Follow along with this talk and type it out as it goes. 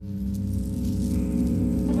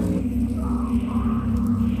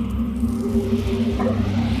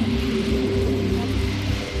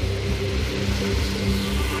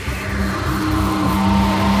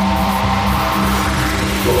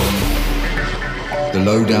The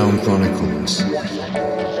Lowdown Chronicles.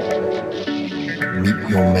 Meet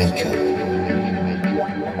your maker.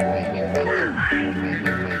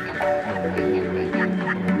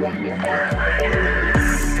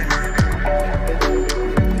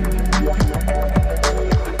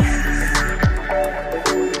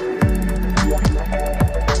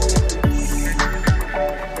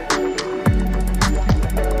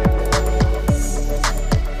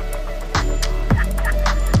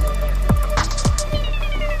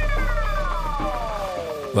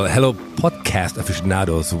 Well, hello, podcast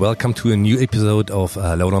aficionados. Welcome to a new episode of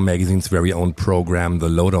Lowdown Magazine's very own program, The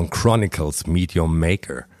Lowdown Chronicles, Meet Your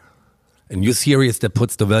Maker. A new series that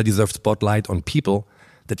puts the well-deserved spotlight on people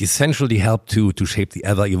that essentially help to shape the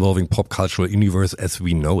ever-evolving pop cultural universe as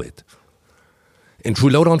we know it. In true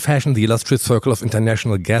Lowdown fashion, the illustrious circle of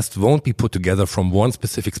international guests won't be put together from one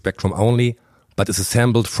specific spectrum only, but is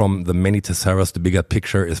assembled from the many tesseras the bigger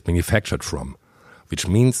picture is manufactured from, which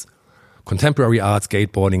means contemporary art,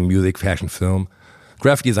 skateboarding, music, fashion, film,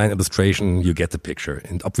 graphic design, illustration, you get the picture,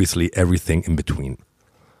 and obviously everything in between.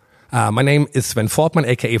 My name is Sven Fortman,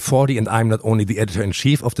 aka 40, and I'm not only the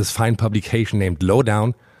editor-in-chief of this fine publication named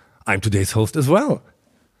Lowdown, I'm today's host as well.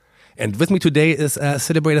 And with me today is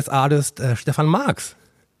celebrated artist Stefan Marx.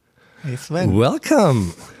 Hey Sven.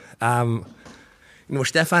 Welcome.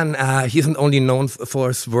 Stefan, he isn't only known for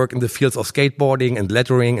his work in the fields of skateboarding and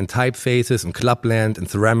lettering and typefaces and clubland and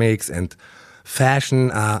ceramics and fashion,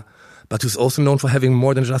 but he's also known for having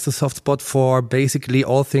more than just a soft spot for basically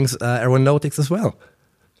all things aeronautics as well.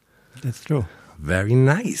 That's true. Very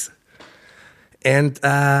nice. And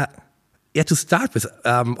to start with,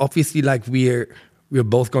 obviously, like we're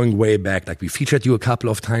both going way back. Like we featured you a couple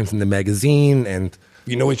of times in the magazine, and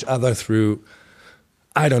we know each other through,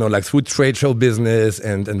 I don't know, like through trade show business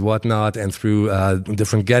and whatnot, and through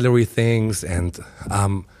different gallery things. And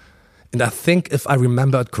I think if I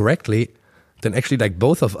remember it correctly, then actually like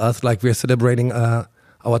both of us, like we're celebrating our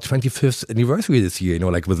 25th anniversary this year,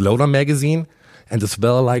 like with Lowdown Magazine and as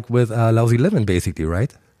well like with Lousy Livin', basically,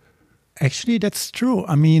 right? Actually, that's true.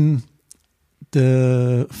 I mean,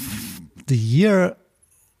 the year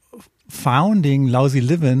founding Lousy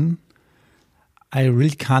Livin', I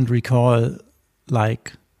really can't recall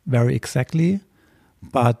like very exactly,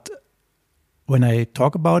 but when I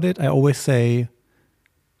talk about it, I always say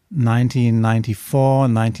 1994,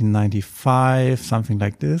 1995, something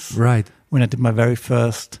like this. Right. When I did my very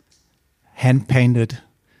first hand-painted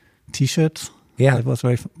T-shirts. Yeah. It was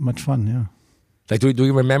very much fun, yeah. Like, do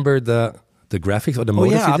you remember the graphics or the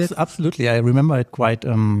motifs you did? Absolutely. I remember it quite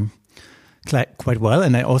well,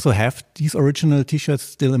 and I also have these original T-shirts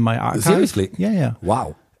still in my archive. Seriously? Yeah.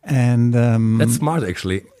 Wow. And that's smart,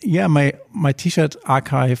 actually. Yeah, my T-shirt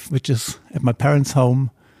archive, which is at my parents' home,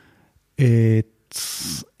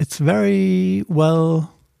 it's very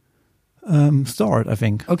well stored, I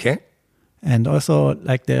think. Okay. And also,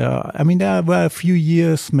 like there were a few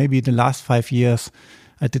years, maybe the last 5 years,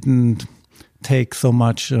 I didn't take so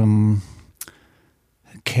much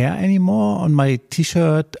care anymore on my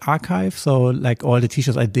T-shirt archive. So like all the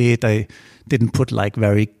T-shirts I didn't put like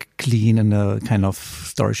very clean in a kind of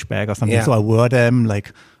storage bag or something. Yeah. So I wore them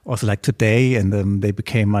like also like today, and they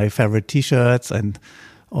became my favorite T-shirts,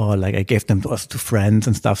 or like I gave them also to friends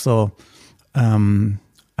and stuff. So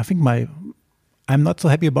I think I'm not so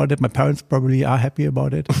happy about it. My parents probably are happy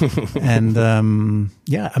about it. And I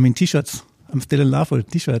mean, T-shirts, I'm still in love with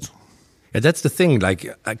T-shirts. Yeah, that's the thing. Like,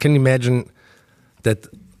 I can imagine that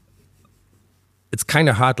it's kind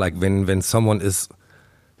of hard, like when someone is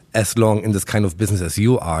as long in this kind of business as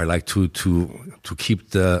you are, like to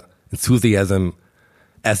keep the enthusiasm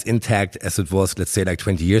as intact as it was, let's say, like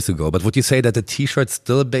 20 years ago. But would you say that the T-shirt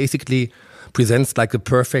still basically presents like the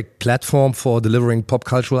perfect platform for delivering pop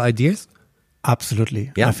cultural ideas?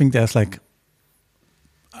 Absolutely. Yeah. I think there's like,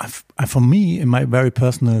 for me, in my very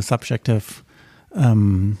personal, subjective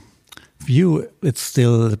view, it's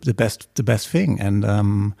still the best thing. And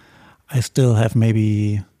I still have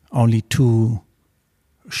maybe only 2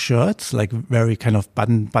 shirts, like very kind of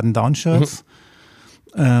button down shirts.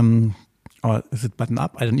 Mm-hmm. Or is it button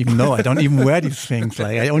up? I don't even know. I don't even wear these things.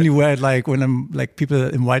 Like I only wear it like when I'm like people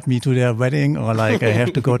invite me to their wedding, or like I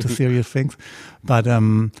have to go to serious things. But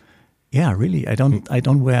yeah, really, I don't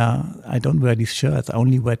wear these shirts. I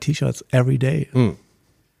only wear T-shirts every day.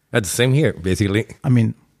 That's the same here, basically. I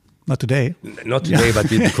mean, not today. Not today, yeah. But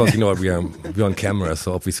because we're on camera,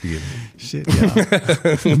 so obviously. Shit,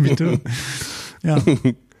 yeah. Me too. Yeah.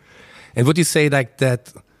 And would you say like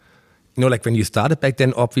that? Like when you started back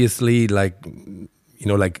then, obviously, like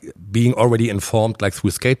like being already informed, like through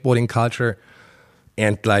skateboarding culture,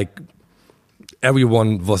 and like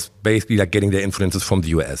everyone was basically like getting their influences from the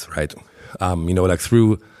US, right? Like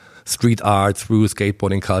through street art, through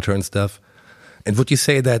skateboarding culture and stuff. And would you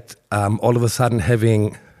say that all of a sudden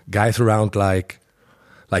having guys around like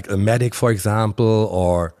a Medic, for example,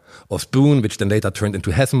 or Spoon, which then later turned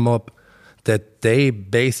into Hessen Mob, that they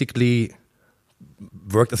basically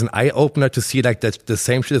worked as an eye-opener to see like that the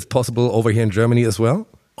same shit is possible over here in Germany as well?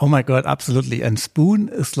 Oh my God, absolutely. And Spoon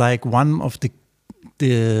is like one of the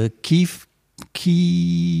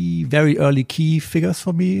key, very early key figures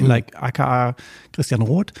for me, like aka Christian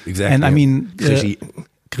Roth. Exactly. And I mean,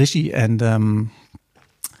 Grischi. And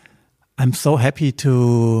I'm so happy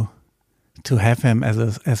to have him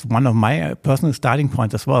as one of my personal starting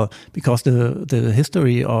points as well, because the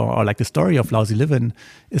history or like the story of Lousy Livin'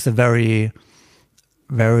 is a very,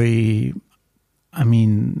 very,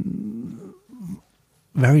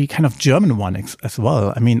 very kind of German one as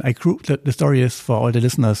well. I mean, the story is, for all the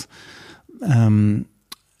listeners, the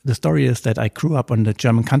story is that I grew up on the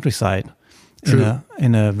German countryside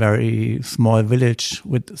in a very small village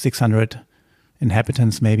with 600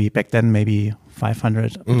 inhabitants, maybe back then, maybe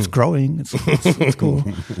 500. It's growing. It's cool.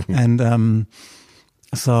 And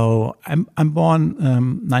so I'm born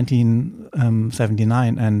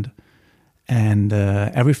 1979, and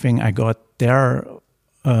everything I got there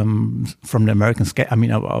from the American skate. I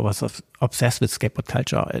mean, I was obsessed with skateboard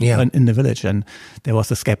culture in the village, and there was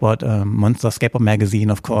a skateboard Monster Skateboard magazine,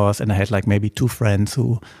 of course, and I had like maybe 2 friends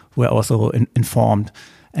who were also informed,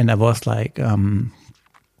 and I was like,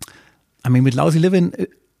 with Lousy Livin',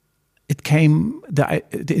 it came.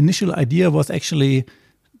 The initial idea was actually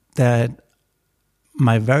that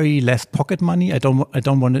my very last pocket money, I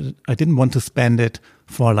didn't want to spend it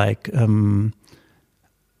for like.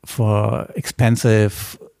 For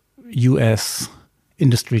expensive US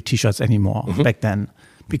industry t-shirts anymore back then,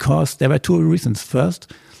 because there were 2 reasons.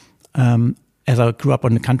 First, as I grew up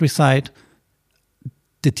on the countryside,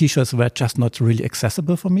 the t-shirts were just not really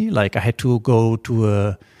accessible for me. Like I had to call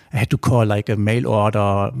like a mail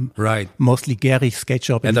order, right? Mostly Gary skate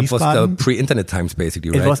shop. And that was the pre-internet times, basically,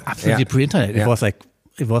 right? It was absolutely pre-internet. It was like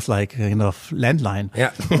landline.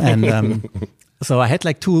 Yeah. And so I had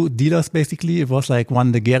like 2 dealers basically. It was like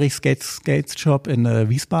one, the Gary skate shop in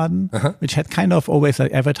Wiesbaden, which had kind of always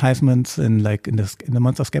like advertisements in the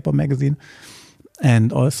Monster Skateboard magazine,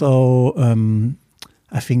 and also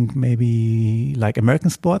I think maybe like American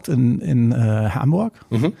Sports in Hamburg,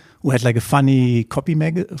 who had like a funny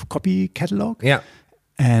copy catalog. Yeah,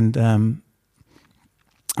 and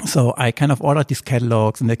so I kind of ordered these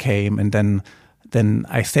catalogs, and they came, and then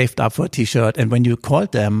I saved up for a t-shirt, and when you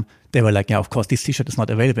called them, they were like, yeah, of course, this t-shirt is not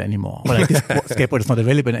available anymore. Or like, this skateboard is not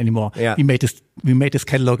available anymore. Yeah. We made this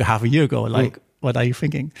catalog a half a year ago. Like, what are you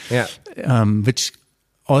thinking? Yeah. Which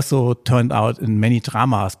also turned out in many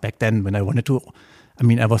dramas back then when I wanted to.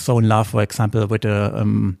 I was so in love, for example, with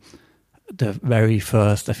the very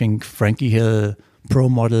first, I think, Frankie Hill Pro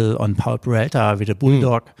model on Paul Peralta with a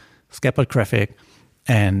Bulldog skateboard graphic.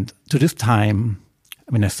 And to this time,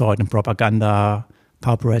 I saw it in Propaganda,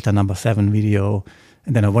 Paul Peralta No. 7 video.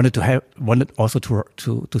 And then I wanted also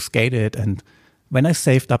to skate it. And when I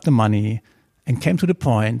saved up the money and came to the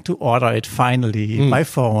point to order it finally by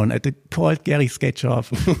phone at the called Gary skate shop,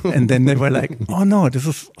 and then they were like, "Oh no, this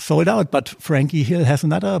is sold out. But Frankie Hill has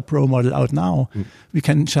another Pro model out now. We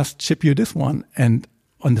can just ship you this one." And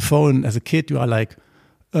on the phone, as a kid, you are like,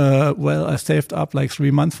 "Well, I saved up like 3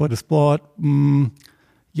 months for the sport.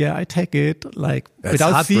 Yeah, I take it." Like that's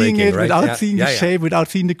without seeing it, right? without seeing the shape, without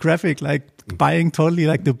seeing the graphic, like buying totally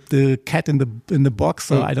like the cat in the box.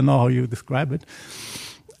 So I don't know how you describe it.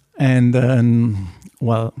 And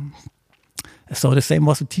so the same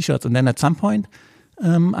was with t-shirts. And then at some point,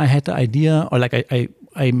 I had the idea, or like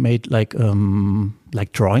I made like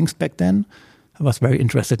drawings back then. I was very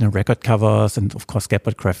interested in record covers and of course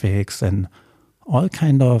skateboard graphics and all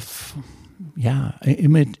kind of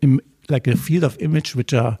image. Like a field of image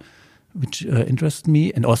which interested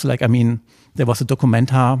me. And also there was a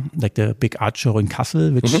documentar, like the big art show in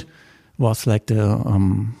Kassel, which was like the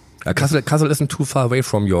Kassel isn't too far away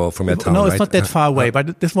from your town. No, it's right? not that far away,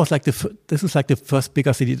 but this was like this is like the first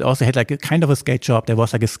bigger city. It also had like a kind of a skate shop. There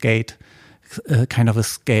was like a skate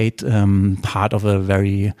part of a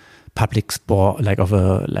very public sport, like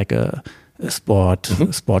a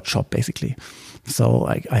sport shop basically. So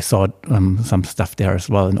I saw some stuff there as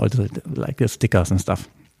well, and also like the stickers and stuff.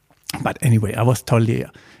 But anyway, I was totally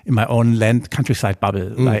in my own countryside bubble.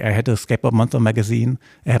 Like I had a Skateboard Monster magazine.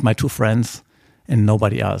 I had my 2 friends and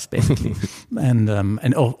nobody else basically. and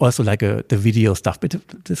also like the video stuff, but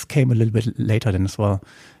this came a little bit later then as well.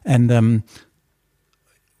 And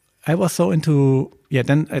I was so into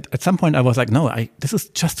then at some point I was like, no, this is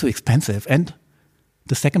just too expensive. And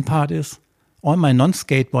the second part is all my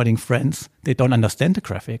non-skateboarding friends, they don't understand the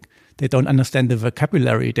graphic. They don't understand the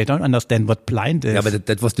vocabulary. They don't understand what blind is. Yeah, but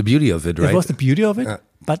that was the beauty of it, right? That was the beauty of it. Yeah.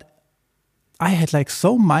 But I had like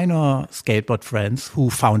so minor skateboard friends who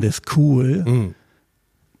found this cool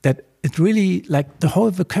that it really, like the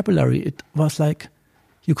whole vocabulary, it was like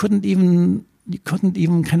you couldn't even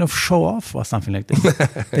kind of show off or something like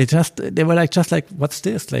this. they were like, what's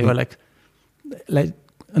this? They were like,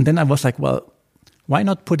 and then I was like, well, why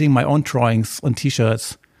not putting my own drawings on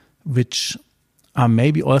T-shirts, which are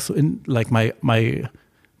maybe also in like my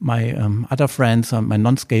other friends, my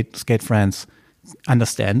non-skate friends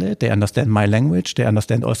understand it. They understand my language. They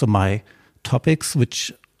understand also my topics,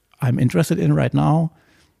 which I'm interested in right now.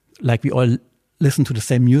 Like we all listen to the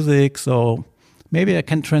same music, so maybe I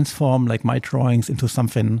can transform like my drawings into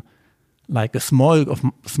something like a small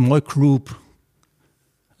group,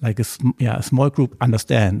 like a small group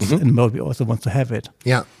understands and maybe also wants to have it.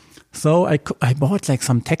 Yeah. So I bought like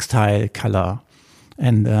some textile color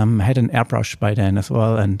and had an airbrush by then as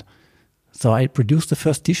well. And so I produced the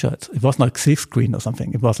first T-shirts. It was not silk screen or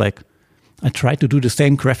something. It was like I tried to do the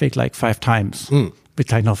same graphic like 5 times with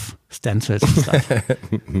kind of stencils and stuff.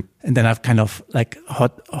 And then I've kind of like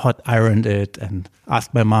hot ironed it and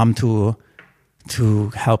asked my mom to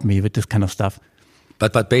help me with this kind of stuff.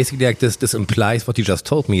 But basically, like this implies what you just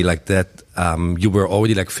told me, like that you were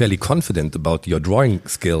already like fairly confident about your drawing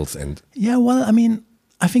skills and. Yeah, well, I mean,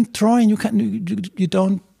 I think drawing you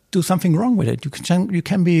don't do something wrong with it. You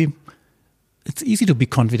can be. It's easy to be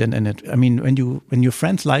confident in it. I mean, when your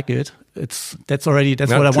friends like it, that's what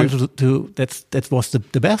I wanted to. That was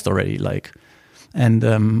the best already. Like, and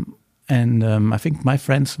I think my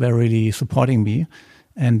friends were really supporting me.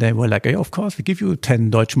 And they were like, hey, of course, we give you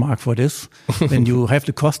 10 Deutschmark for this. Then you have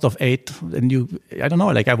the cost of 8. Then I don't know,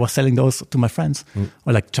 like I was selling those to my friends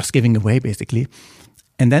or like just giving away basically.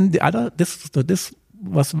 And then this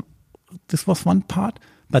was one part.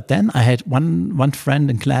 But then I had one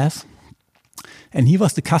friend in class and he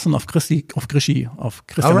was the cousin of Christian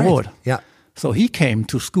Roth. Yeah. So he came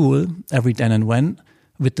to school every then and when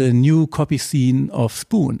with the new copy scene of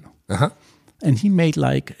Spoon. Uh-huh. And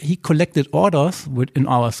he collected orders in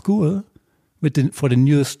our school for the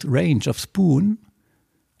newest range of Spoon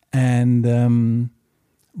and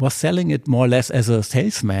was selling it more or less as a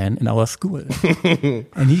salesman in our school.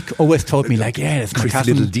 And he always told me like, yeah, that's my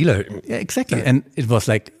cousin. Little dealer. Yeah, exactly. Yeah. And it was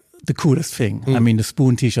like the coolest thing. I mean, the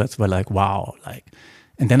Spoon t-shirts were like, wow.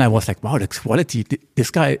 And then I was like, wow, the quality.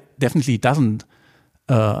 This guy definitely doesn't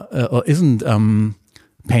or isn't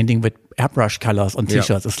painting with airbrush colors on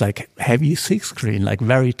t-shirts. It's like heavy silk screen, like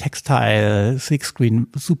very textile silk screen,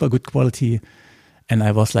 super good quality. And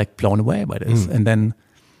I was like blown away by this. And then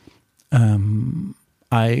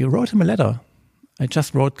I wrote him a letter. I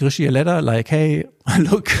just wrote Grishy a letter like, hey,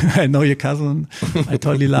 look, I know your cousin. I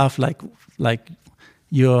totally love like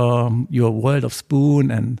your world of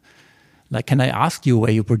Spoon and like, can I ask you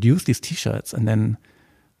where you produce these t-shirts? And then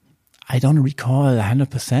I don't recall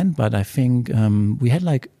 100%, but I think we had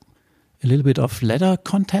like a little bit of letter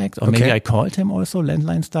contact, or maybe I called him also,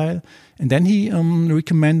 landline style. And then he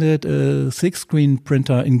recommended a silk screen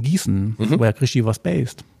printer in Gießen, where Grishy was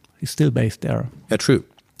based. He's still based there. Yeah, true.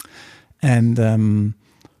 And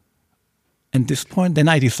at this point, then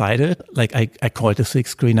I decided, like I called the silk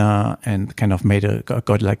screener and kind of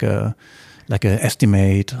got like a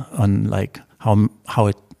estimate on like how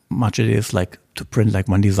much it is like to print like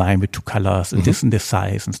one design with 2 colors and this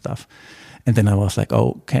size and stuff. And then I was like,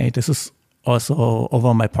 oh, okay, this is also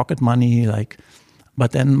over my pocket money. Like,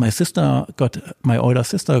 but then my older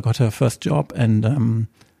sister got her first job, and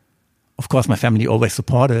of course my family always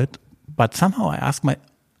supported. But somehow I asked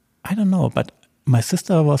I don't know, but my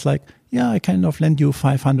sister was like, yeah, I kind of lend you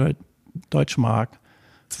 500 Deutschmark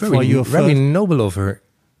for your very noble of her.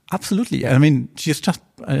 Absolutely. I mean, she's just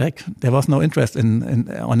like, there was no interest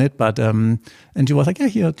on it, but and she was like, yeah,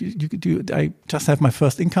 here, I just have my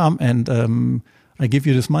first income, and I give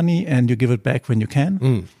you this money, and you give it back when you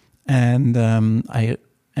can.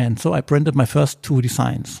 And so I printed my first 2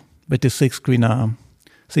 designs with this silk screen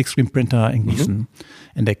printer in Gießen,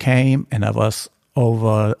 and they came, and I was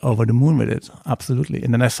over the moon with it, absolutely.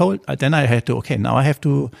 And then then I had to, now I have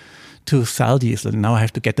to sell these, and now I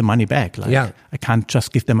have to get the money back. Like, I can't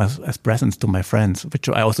just give them as presents to my friends, which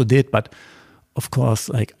I also did. But of course,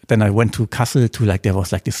 like then I went to Kassel to like, there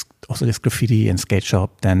was like this graffiti and skate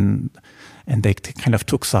shop then, and they kind of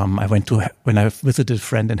took some. When I visited a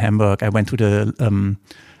friend in Hamburg, I went to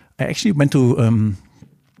I actually went to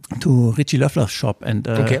Richie Löffler's shop, and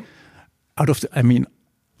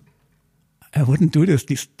I wouldn't do this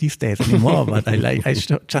these days anymore, but I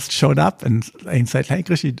just showed up and said, hey,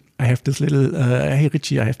 Richie, I have this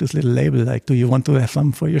little label. Like, do you want to have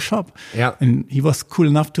some for your shop? Yeah. And he was cool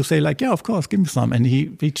enough to say like, yeah, of course, give me some. And he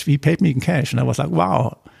paid me in cash. And I was like,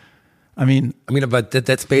 wow. I mean, but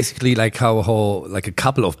that's basically like how like a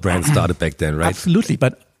couple of brands started back then, right? Absolutely.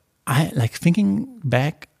 But I like thinking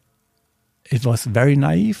back, it was very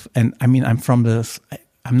naive. And I mean, I'm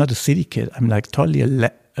not a city kid. I'm like totally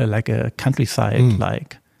like a countryside,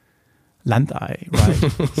 like Landei,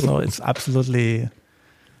 right? So it's absolutely,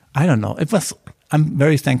 I don't know. I'm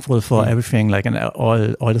very thankful for everything, like, and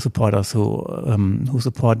all the supporters who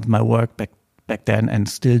supported my work back then and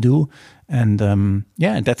still do. And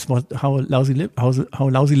and that's how Lousy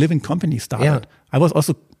Living Company started. Yeah. I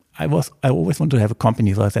always wanted to have a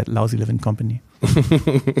company, so I said Lousy Living Company.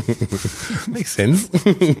 Makes sense.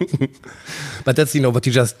 But that's, what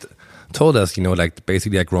you just told us, like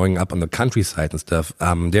basically like growing up on the countryside and stuff.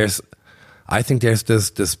 I think there's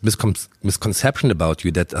this misconception about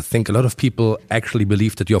you that I think a lot of people actually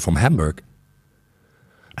believe that you're from Hamburg.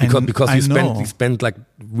 Because you spent like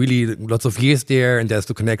really lots of years there, and there's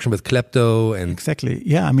the connection with Klepto and exactly.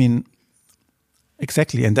 Yeah, I mean,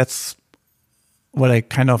 exactly, and that's what I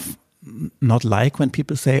kind of not like when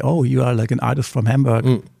people say, "Oh, you are like an artist from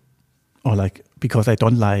Hamburg," or like, because I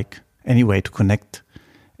don't like any way to connect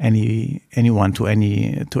anyone to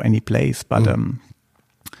any place. But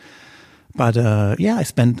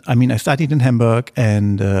I studied in Hamburg,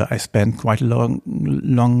 and I spent quite a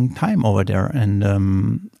long time over there, and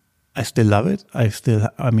I still love it. It's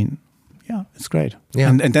great. Yeah.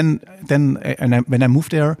 And then when I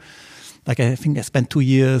moved there, like I think I spent 2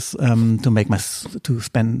 years to do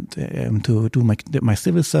my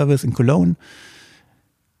civil service in Cologne,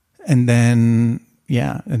 and then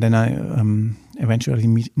I eventually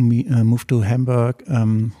moved to Hamburg,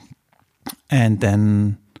 and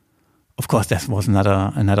then of course that was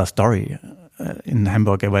another story. In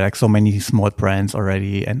Hamburg, there were like so many small brands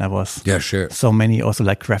already, and I was so many also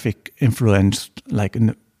like graphic influenced, like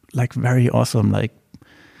very awesome, like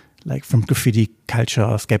from graffiti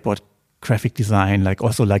culture, skateboard graphic design, like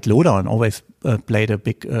also like Lowdown always played a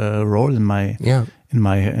big role in my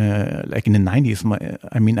like in the 90s.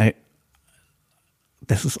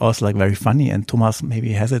 This is also like very funny, and Thomas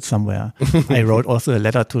maybe has it somewhere. I wrote also a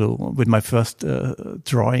letter with my first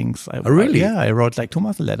drawings. Really? I wrote like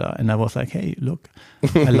Thomas a letter, and I was like, hey, look,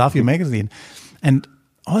 I love your magazine. And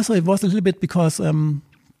also it was a little bit because I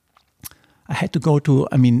had to go to,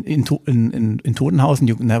 in Totenhausen,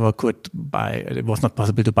 you never could buy, it was not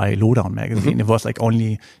possible to buy a Lowdown magazine. It was like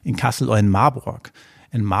only in Kassel or in Marburg.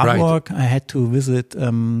 In Marburg, I had to visit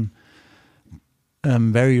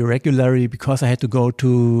very regularly because I had to go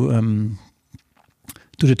to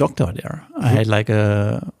the doctor there. I had like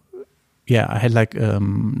a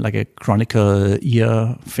chronicle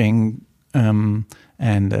ear thing, and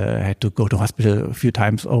I had to go to hospital a few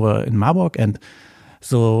times over in Marburg. And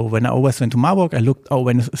so when I always went to Marburg, I looked,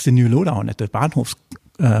 when is the new Lowdown at the Bahnhof,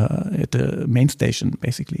 at the main station,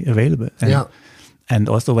 basically available. And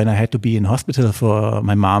also when I had to be in hospital for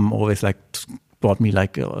my mom, always like bought me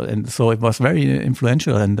like, and so it was very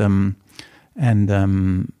influential. And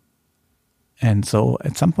so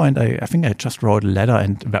at some point, I think I just wrote a letter,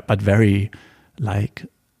 but very naive,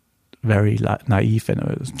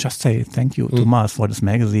 and just say thank you, Thomas, for this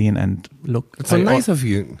magazine. And look, it's so nice of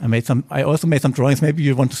you. I also made some drawings. Maybe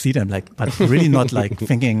you want to see them, like, but really not like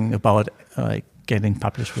thinking about like getting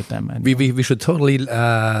published with them. And we should totally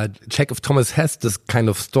check if Thomas has this kind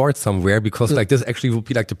of stored somewhere, because like this actually would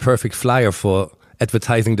be like the perfect flyer for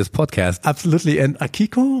advertising this podcast. Absolutely. And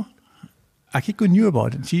Akiko knew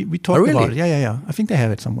about it. We talked about it. Yeah. I think they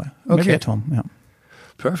have it somewhere. Okay. Maybe at home. Yeah.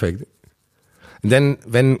 Perfect. And then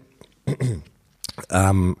when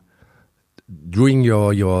during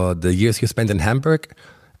the years you spent in Hamburg,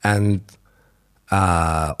 and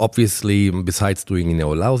obviously besides doing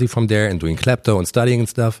Lousy from there and doing Klepto and studying and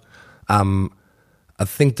stuff, I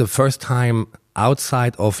think the first time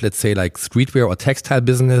outside of, let's say, like streetwear or textile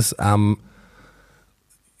business,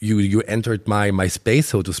 you entered my space,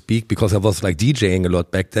 so to speak, because I was like DJing a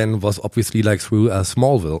lot back then, was obviously like through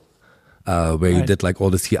Smallville, where you did like all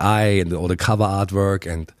the CI and all the cover artwork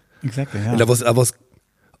and exactly. Yeah. And I was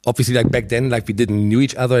obviously like back then, like we didn't knew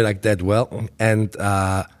each other like that well, and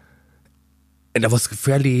I was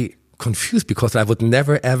fairly confused because I would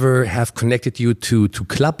never ever have connected you to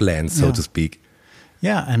Clubland, so to speak.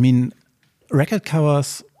 Yeah, I mean, record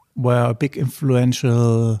covers were a big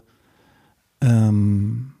influential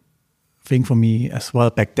thing for me as well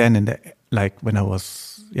back then, when I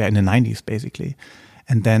was in the 90s basically.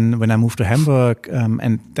 And then when I moved to Hamburg,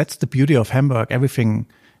 and that's the beauty of Hamburg, everything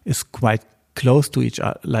is quite close to each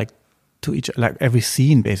other, like every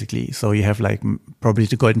scene basically. So you have like probably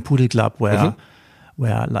the Golden Pudel Club where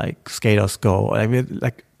like skaters go,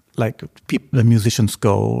 like people, the musicians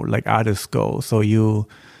go, like artists go. So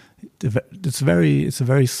it's a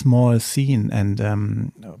very small scene, and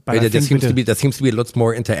but there seems to be a lot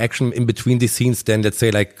more interaction in between these scenes than, let's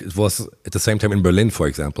say, like it was at the same time in Berlin, for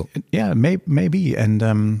example. Yeah, maybe, and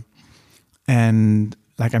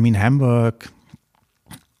like I mean, Hamburg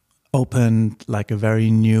opened like a very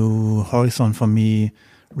new horizon for me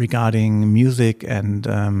regarding music and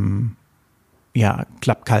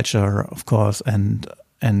club culture, of course, and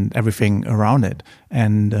everything around it.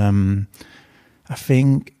 And I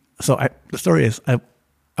think so. The story is I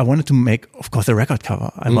wanted to make, of course, a record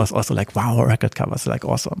cover. I was also like, wow, record covers, like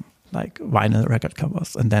awesome, like vinyl record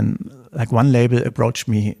covers. And then like one label approached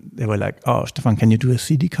me. They were like, oh, Stefan, can you do a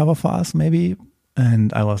CD cover for us, maybe?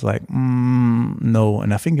 And I was like, no.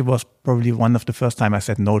 And I think it was probably one of the first time I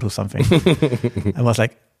said no to something. I was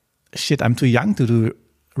like, shit, I'm too young to do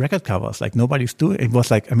record covers. Like nobody's doing it. It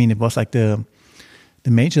was like the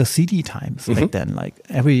major CD times back then. Like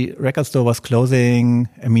every record store was closing.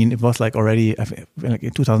 I mean, it was like already like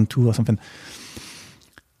in 2002 or something.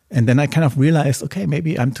 And then I kind of realized, okay,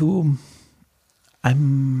 maybe I'm too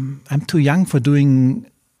young for doing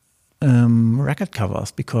record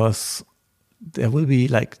covers, because there will be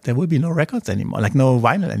no records anymore, like no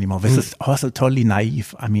vinyl anymore. This is also totally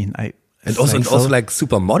naive. I mean, also like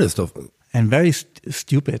super modest and very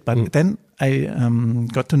stupid. But then I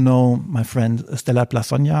got to know my friend Stella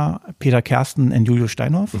Plasonja, Peter Kersten, and Julius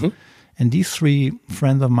Steinhoff. And these three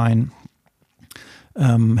friends of mine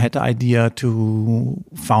had the idea to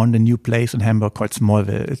found a new place in Hamburg called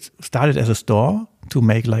Smallville. It started as a store to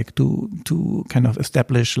make like to kind of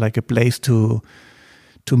establish like a place to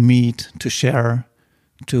meet, to share,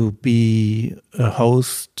 to be a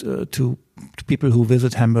host to people who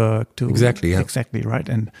visit Hamburg. Exactly, right.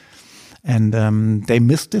 And they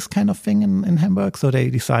missed this kind of thing in Hamburg, so they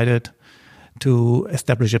decided to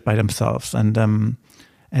establish it by themselves.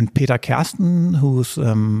 And Peter Kersten, who's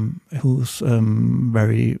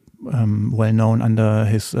very well known under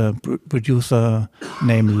his producer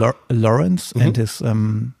name Lawrence and his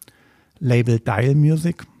label Dial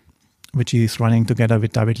Music, which he's running together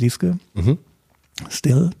with David Lieske.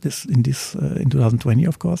 Still, in 2020,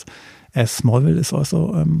 of course, as Smallville is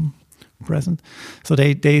also present. So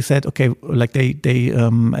they said, okay, like they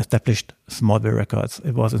established Smallville Records.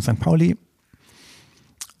 It was in St. Pauli,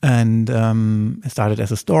 and it started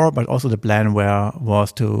as a store, but also the plan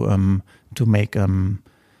was to make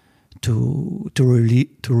to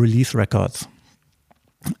release records,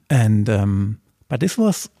 and but this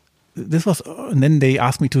was, and then they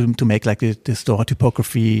asked me to make like the store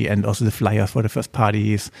typography and also the flyers for the first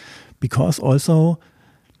parties, because also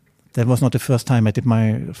that was not the first time I did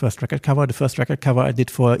my first record cover. The first record cover I did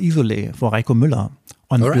for Isolé, for Reiko Müller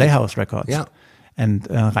on Playhouse Records. Yeah. And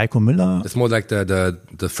Reiko Müller. It's more like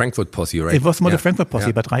the Frankfurt posse, right? It was more the Frankfurt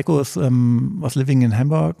posse, but Reiko was living in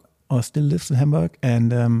Hamburg, or still lives in Hamburg,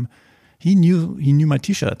 and he knew my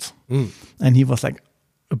T-shirts, and he was like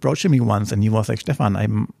approaching me once, and he was like, Stefan,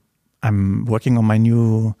 I'm working on my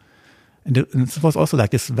new, and it was also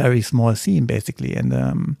like this very small scene basically,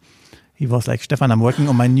 and he was like, Stefan, I'm working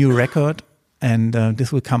on my new record, and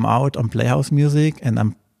this will come out on Playhouse Music, and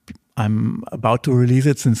I'm about to release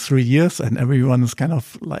it since 3 years, and everyone is kind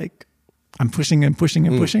of like, I'm pushing and pushing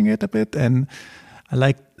and pushing it a bit, and I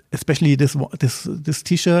like especially this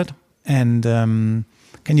T-shirt, and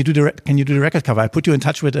can you do the record cover? I put you in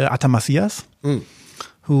touch with Atta Macias,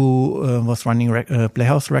 who was running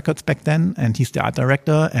Playhouse Records back then, and he's the art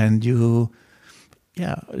director, and it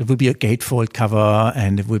will be a gatefold cover,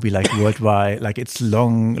 and it will be like worldwide, like it's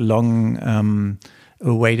long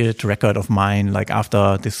awaited record of mine, like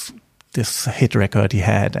after this hit record he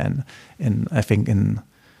had, and I think in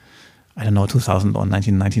 2000 or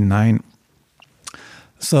 1999.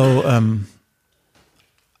 So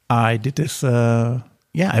I did this. I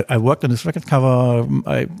worked on this record cover.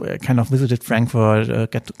 I kind of visited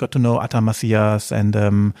Frankfurt, got to know Atta Macias, and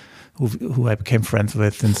who I became friends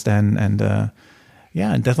with since then, and.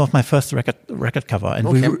 And that was my first record cover, and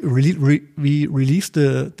we released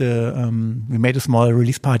we made a small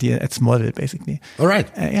release party at Smallville, basically. All right.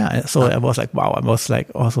 So I was like, wow! I was like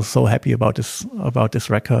also so happy about this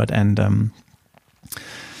record, and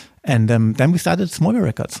then we started Smallville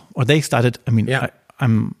Records, or they started. I mean, I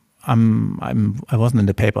wasn't in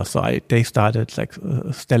the paper, so they started like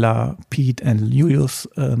Stella, Pete, and Julius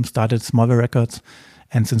started Smallville Records,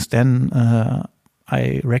 and since then.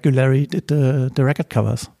 I regularly did the record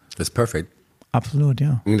covers. That's perfect. Absolutely,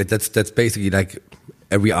 yeah. I mean, that's basically like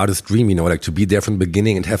every artist's dream, you know, like to be there from the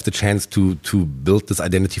beginning and have the chance to build this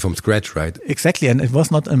identity from scratch, right? Exactly, and it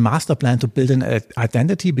was not a master plan to build an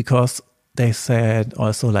identity, because they said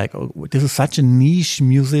also like, oh, this is such a niche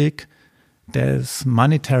music. There's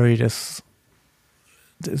monetary. It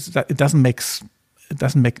doesn't make.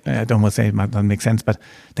 I don't want to say it doesn't make sense, but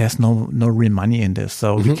there's no real money in this.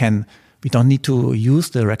 So we don't need to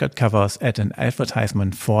use the record covers as an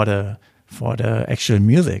advertisement for the actual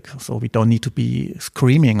music. So we don't need to be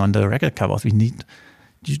screaming on the record covers.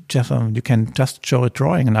 You can just show a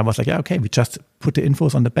drawing. And I was like, yeah, okay, we just put the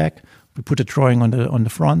infos on the back. We put a drawing on the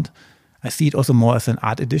front. I see it also more as an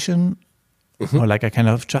art edition, or like I kind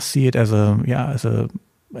of just see it as a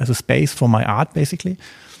space for my art, basically.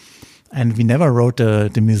 And we never wrote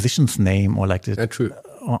the musician's name or like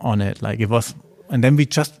on it. Like it was, and then we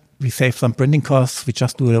save some printing costs. We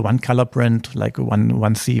just do a one color print, like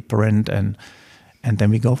one C print, and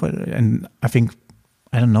then we go for it. And I think,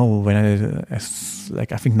 I don't know, I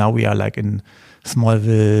think now we are like in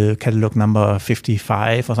Smallville catalog number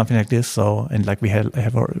 55 or something like this. So, and like we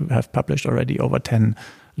have published already over 10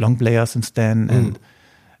 long players since then.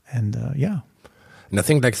 And yeah. And I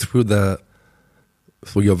think like through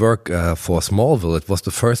your work for Smallville, it was the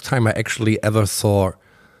first time I actually ever saw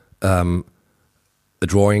a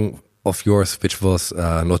drawing of yours which was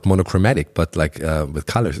not monochromatic, but like with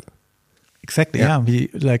colors. Exactly. Yeah.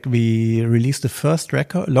 We released the first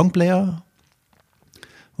record, long player,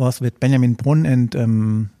 was with Benjamin Brunn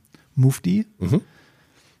and Mufti,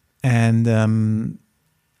 and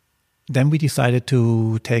then we decided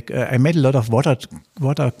to take. I made a lot of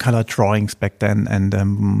watercolor drawings back then, and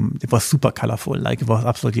it was super colorful. Like it was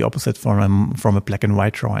absolutely opposite from a black and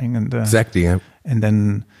white drawing. And exactly, yeah. And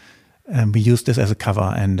then we used this as a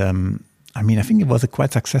cover, and I mean, I think it was a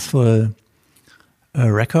quite successful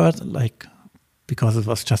record, like because it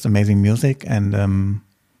was just amazing music, and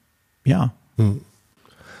yeah.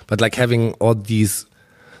 But like having all these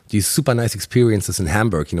super nice experiences in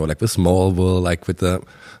Hamburg, you know, like with Smallville, like with the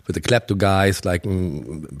Klepto guys, like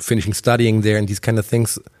finishing studying there and these kind of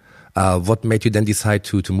things. What made you then decide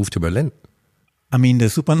to move to Berlin? I mean, the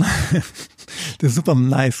super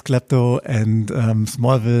nice Klepto and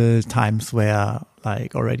Smallville times were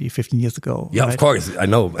like already 15 years ago. Yeah, right? Of course, I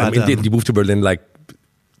know. But, I mean, you moved to Berlin like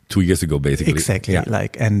 2 years ago, basically. Exactly. Yeah.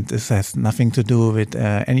 Like, and this has nothing to do with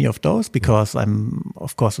any of those, because I'm,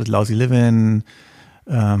 of course, with Lousy Livin',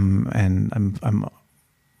 and I'm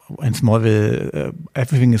in Smallville.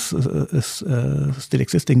 Everything is still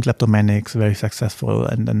existing. Kleptomanics, very successful,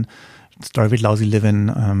 and then story with Lousy Livin',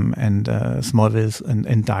 and Smallville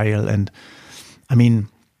and Dial, and I mean,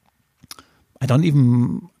 I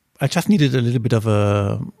just needed a little bit of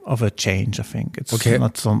a change. I think it's okay.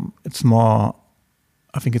 It's more.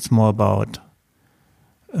 I think it's more about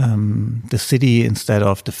the city instead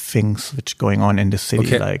of the things which going on in the city.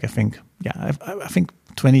 Okay. Like I think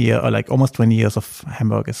 20 years or like almost 20 years of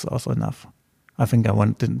Hamburg is also enough. I think I don't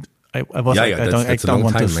want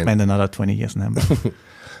to spend another 20 years in Hamburg.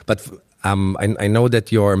 But I know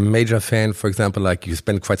that you're a major fan. For example, like you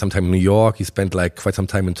spent quite some time in New York. You spent like quite some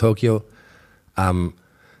time in Tokyo. And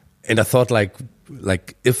I thought like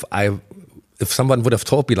if someone would have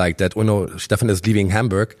told me like that, oh no, Stefan is leaving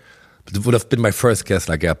Hamburg, but it would have been my first guess.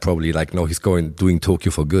 Like, yeah, probably like, no, he's doing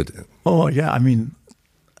Tokyo for good. Oh yeah. I mean,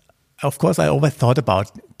 of course, I always thought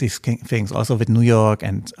about these things also with New York,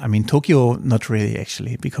 and I mean, Tokyo, not really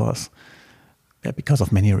actually, because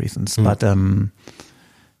of many reasons. But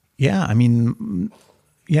yeah, I mean,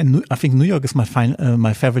 yeah, I think New York is my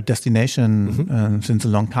favorite destination since a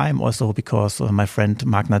long time. Also because my friend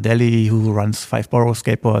Mark Nardelli, who runs Five Borough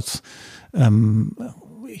Skateboards,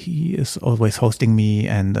 he is always hosting me,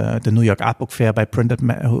 and the New York Art Book Fair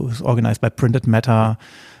who's organized by Printed Matter,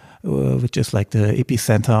 which is like the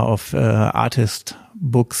epicenter of artist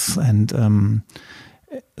books, and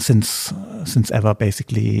since ever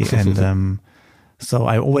basically, and so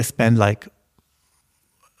I always spend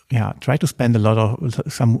try to spend a lot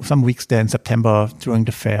of some weeks there in September during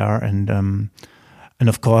the fair, and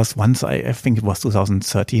of course once I think it was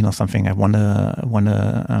 2013 or something, I won a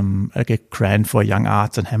grant for young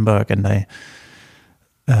arts in Hamburg, and I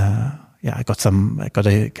got some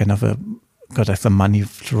money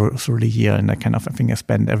through the year, and I think I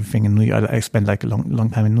spent everything in New York. I spent like a long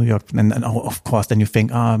time in New York, and of course then you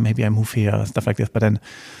think, maybe I move here, stuff like this. But then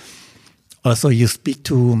also you speak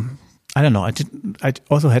to, I don't know, I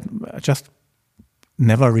just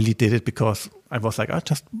never really did it, because I was like, I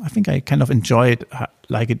think I kind of enjoy it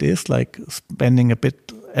like it is, like spending a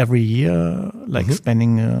bit every year, like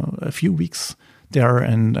spending a few weeks there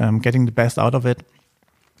and getting the best out of it.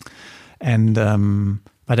 And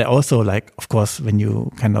but I also like, of course, when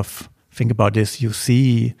you kind of think about this, you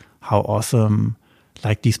see how awesome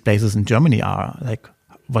like these places in Germany are, like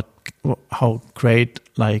how great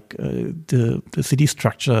like the city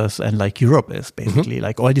structures and like Europe is basically.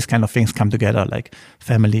 Like all these kind of things come together, like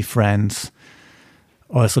family, friends,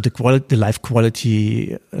 also the life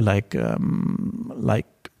quality, like the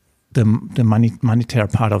monetary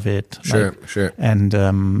part of it, Sure.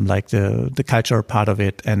 and like the cultural part of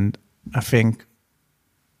it. And I think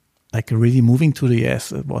like really moving to the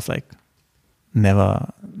US, it was like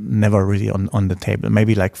never really on the table.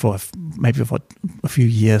 Maybe like for a few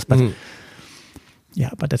years, but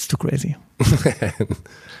yeah, but that's too crazy. I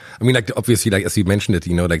mean, like obviously, like as you mentioned it,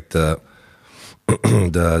 you know, like the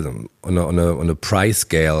on a price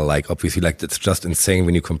scale, like obviously, like it's just insane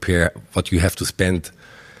when you compare what you have to spend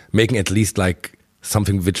making at least like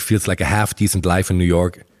something which feels like a half decent life in New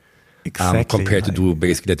York. Exactly. Compared to do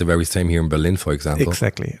basically the very same here in Berlin, for example.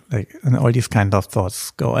 Exactly. Like, and all these kind of thoughts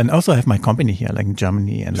go. And also I have my company here, like in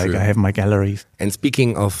Germany, and like Sure. I have my galleries. And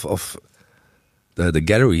speaking of the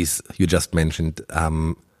galleries you just mentioned,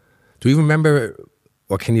 do you remember,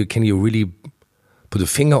 or can you really put a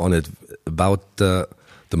finger on it about the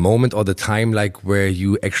moment or the time like where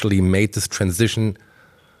you actually made this transition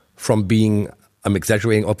from being, I'm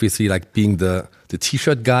exaggerating obviously, like being the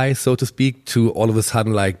t-shirt guy, so to speak, to all of a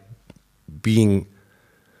sudden like being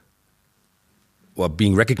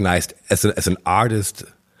recognized as an artist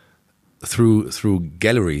through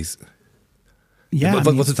galleries? Yeah.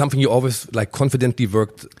 Was it something you always like confidently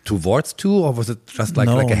worked towards or was it just like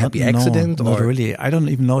a happy accident? No, not really. I don't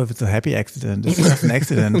even know if it's a happy accident. It's just an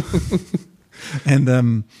accident.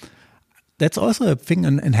 And that's also a thing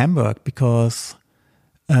in Hamburg, because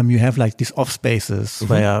you have like these off spaces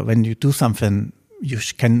where when you do something,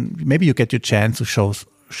 maybe you get your chance to show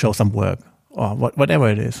some work or whatever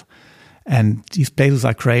it is. And these places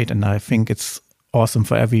are great, and I think it's awesome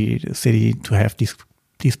for every city to have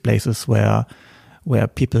these places where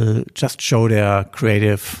people just show their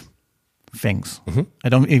creative things. I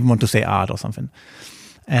don't even want to say art or something.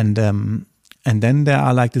 And then there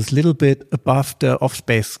are like this little bit above the off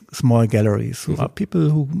space small galleries who are people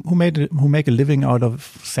who make a living out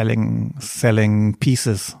of selling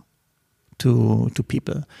pieces to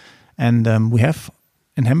people. And we have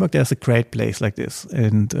in Hamburg, there's a great place like this,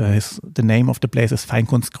 and the name of the place is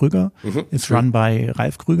Feinkunst Krüger. It's run by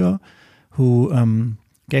Ralf Krüger, who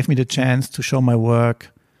gave me the chance to show my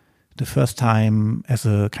work the first time as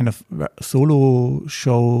a kind of solo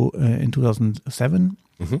show in 2007.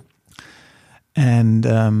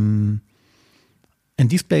 And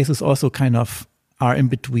these places also kind of are in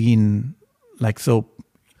between, like so.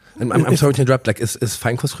 And I'm sorry to interrupt. Like, is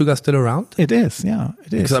Feinkunst Krüger still around? It is, yeah,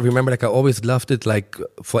 it is. Because I remember, like, I always loved it. Like,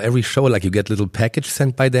 for every show, like, you get little package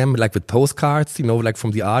sent by them, like with postcards, you know, like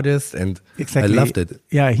from the artist, and exactly. I loved it.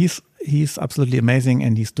 Yeah, he's absolutely amazing,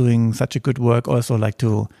 and he's doing such a good work. Also, like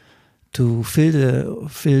to fill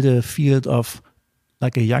the field of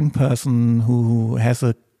like a young person who has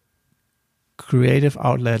a creative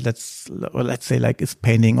outlet. Let's say like is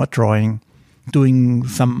painting or drawing, doing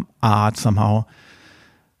some art somehow.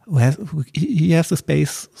 He has a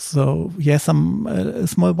space, so he has some a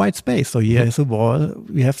small white space. So he has a wall.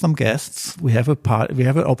 We have some guests. We have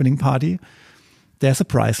an opening party. There's a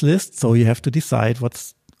price list, so you have to decide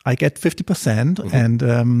I get 50%, and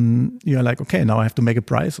you're like, okay, now I have to make a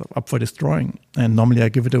price up for this drawing. And normally I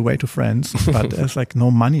give it away to friends, but there's like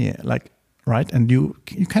no money, like right. And you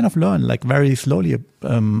kind of learn like very slowly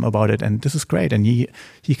about it, and this is great. And he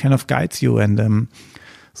kind of guides you. And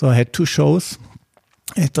so I had 2 shows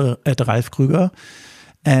at Ralf Krüger,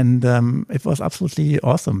 and it was absolutely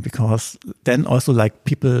awesome, because then also like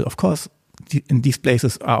people, of course, in these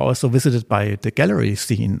places are also visited by the gallery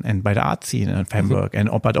scene and by the art scene in Hamburg,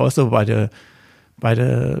 but also by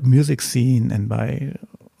the music scene and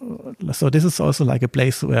so this is also like a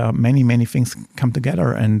place where many things come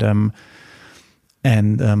together, and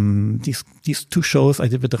these 2 shows I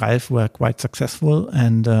did with Ralf were quite successful,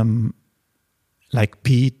 and like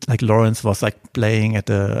Pete, like Lawrence was like playing at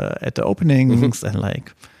the openings, and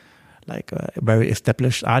like a very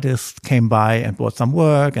established artist came by and bought some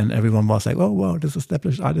work, and everyone was like, oh wow, this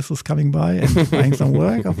established artist is coming by and buying some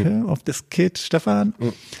work of him, of this kid Stefan.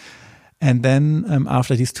 And then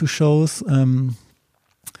after these 2 shows, the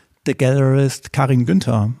gallerist Karin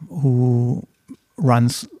Günther, who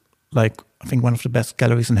runs like I think one of the best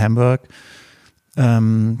galleries in Hamburg,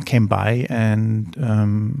 came by, and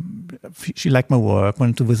she liked my work,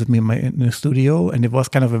 wanted to visit me in the studio, and it was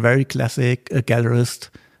kind of a very classic gallerist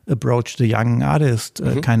approach the young artist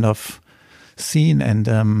kind of scene,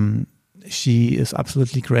 and she is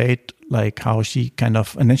absolutely great. Like how she kind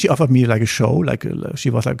of, and then she offered me like a show. Like she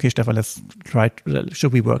was like, "Okay, Stefan, let's try.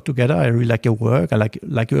 Should we work together? I really like your work. I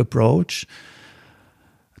like your approach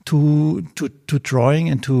to drawing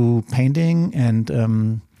and to painting, and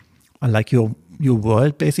I like your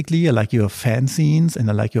world basically. I like your fan scenes, and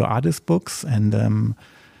I like your artist books. And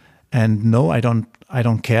no, I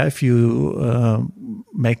don't care if you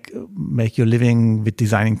make your living with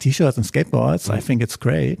designing T-shirts and skateboards. I think it's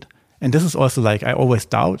great." And this is also like, I always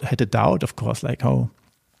had a doubt, of course, like how,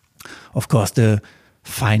 of course, the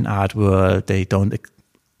fine art world, they don't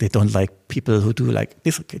like people who do like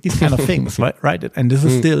these kind of things, right? And this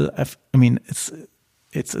is still, I mean, it's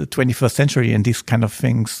the 21st century, and these kind of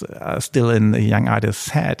things are still in the young artist's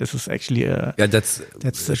head. This is actually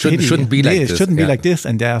shouldn't be like this. It shouldn't be like this,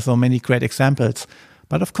 and there are so many great examples.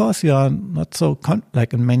 But of course, you are not so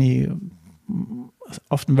like in many.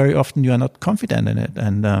 Very often you are not confident in it,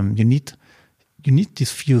 and you need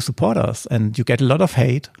these few supporters, and you get a lot of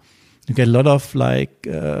hate, you get a lot of like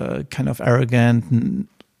kind of arrogant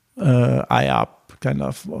eye up kind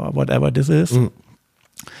of whatever this is,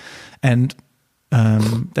 and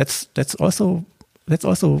that's also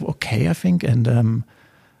okay, I think. And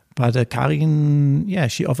but Karin,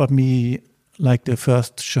 she offered me like the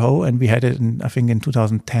first show, and we had it I think in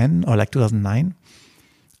 2010 or like 2009.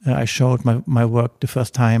 I showed my work the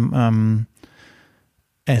first time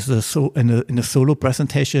in a solo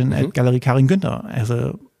presentation at Galerie Karin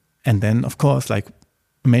Günther and then of course like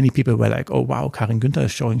many people were like, "Oh wow, Karin Günther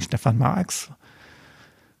is showing Stefan Marx.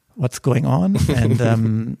 What's going on?"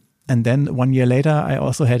 And then 1 year later, I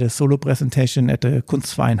also had a solo presentation at the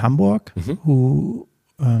Kunstverein Hamburg, who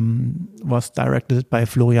was directed by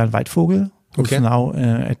Florian Weidvogel, who's now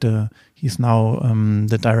he's now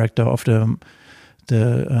the director of the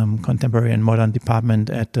Contemporary and Modern Department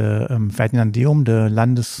at the Ferdinandeum, the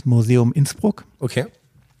Landesmuseum Innsbruck. Okay.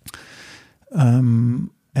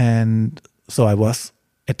 And so I was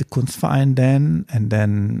at the Kunstverein then, and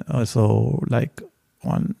then also like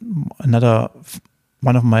one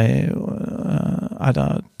of my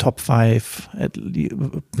other top 5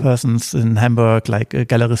 persons in Hamburg, like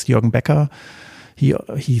gallerist Jürgen Becker.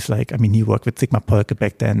 He's like, I mean, he worked with Sigmar Polke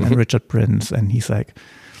back then and Richard Prince, and he's like,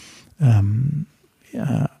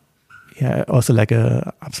 also like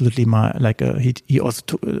he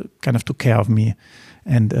also kind of took care of me,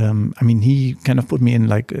 and I mean, he kind of put me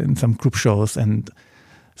in some group shows, and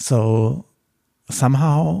so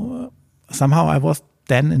somehow I was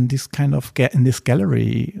then in this kind of in this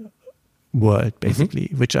gallery world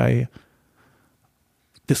basically, which I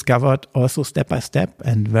discovered also step by step,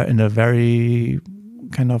 and in a very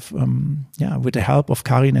kind of with the help of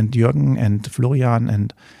Karin and Jürgen and Florian,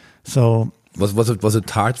 and so. Was it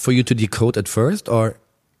hard for you to decode at first, or?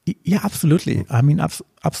 Yeah, absolutely. I mean,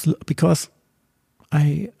 absolutely, because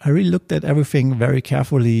I really looked at everything very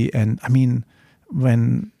carefully, and I mean,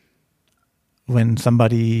 when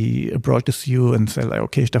somebody approaches you and says like,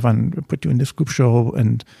 "Okay, Stefan, we'll put you in this group show,"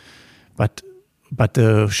 but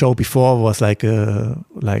the show before was like I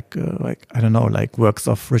don't know, like works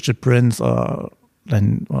of Richard Prince, or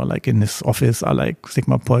like in his office are like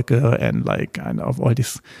Sigmar Polke and like kind of all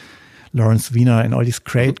these. Lawrence Wiener and all these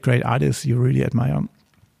great artists you really admire.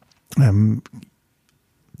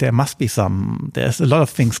 There's a lot of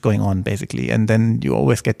things going on basically, and then you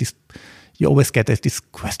always get these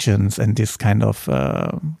questions and this kind of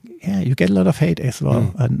you get a lot of hate as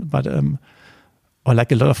well, or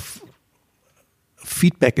like a lot of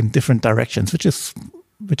feedback in different directions, which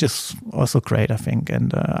is also great, I think.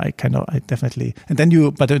 And I definitely, and then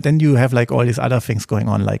you have like all these other things going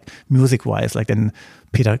on, like music wise, like then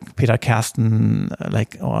Peter Kersten,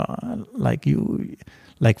 like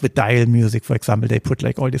with Dial Music, for example, they put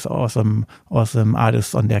like all these awesome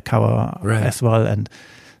artists on their cover as well. And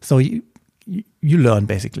so you learn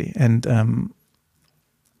basically, and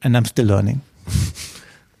I'm still learning.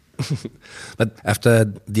 But after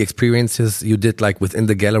the experiences you did like within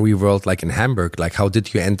the gallery world, like in Hamburg, like how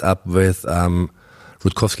did you end up with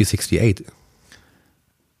Rutkowski 68?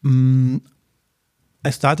 I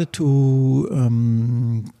started to...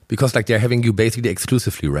 because like they're having you basically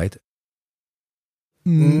exclusively, right?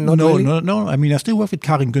 No. I mean, I still work with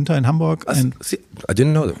Karin Günther in Hamburg. I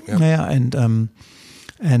didn't know that. Yeah,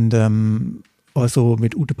 and also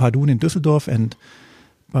with Ute Pardun in Düsseldorf.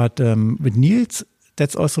 But with Nils,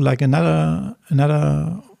 that's also like another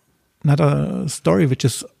story, which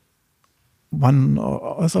is one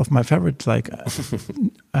also of my favorites. Like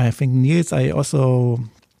I think Nils, I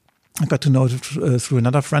got to know through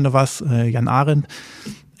another friend of us, Jan Arendt,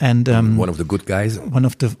 and one of the good guys, one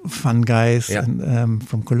of the fun guys, yeah.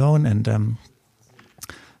 from Cologne, and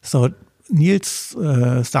So Niels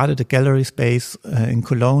started a gallery space in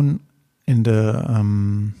Cologne in the,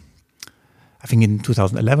 I think in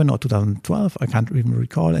 2011 or 2012, I can't even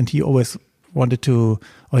recall. And he always wanted to,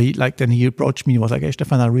 then he approached me and was like, hey,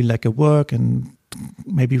 Stefan, I really like your work and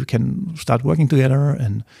maybe we can start working together.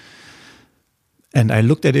 And I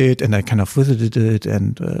looked at it and I kind of visited it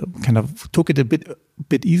and kind of took it a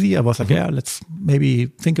bit easy. I was like, yeah, let's maybe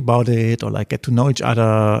think about it or like get to know each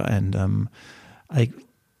other. And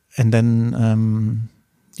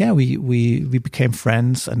we became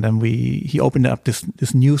friends. And then he opened up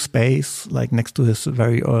this new space like next to his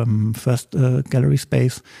very first gallery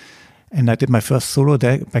space. And I did my first solo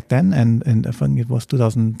there back then, and I think it was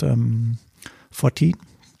 2014.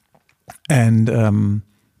 And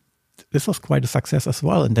this was quite a success as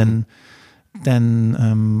well. And then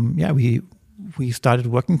we started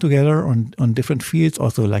working together on different fields,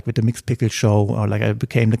 also like with the Mixed Pickle show, or like I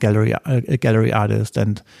became a gallery artist,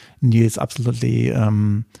 and Niels absolutely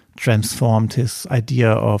transformed his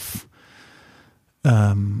idea of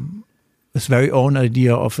his very own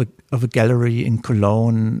idea of a gallery in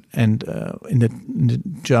Cologne and in the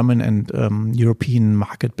German and European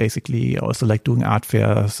market, basically. Also like doing art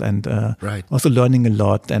fairs and also learning a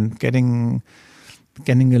lot and getting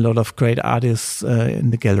a lot of great artists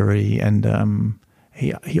in the gallery. And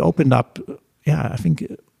he opened up. Yeah, I think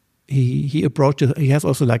he approached it. He has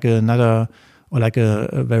also like another or like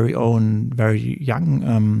a very own, very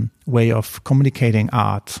young way of communicating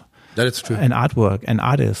art. That is true. And artwork and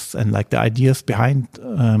artists and like the ideas behind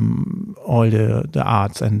all the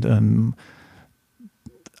arts. And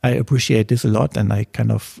I appreciate this a lot, and I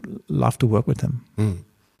kind of love to work with him.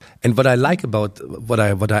 And what I like about, what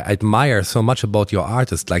I admire so much about your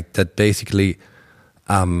art is like that basically,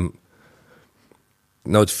 it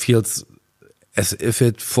feels as if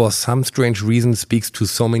it for some strange reason speaks to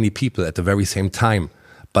so many people at the very same time,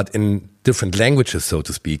 but in different languages, so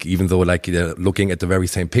to speak, even though like they're looking at the very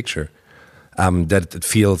same picture, that it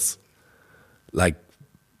feels like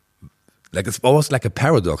it's almost like a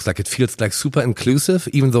paradox, like it feels like super inclusive,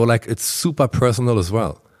 even though like it's super personal as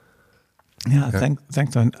well. Yeah. Thanks,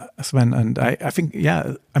 Sven. And I think,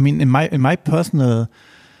 I mean, in my personal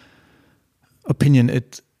opinion,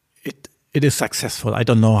 it is successful. I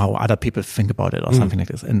don't know how other people think about it or something like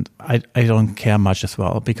this. And I don't care much as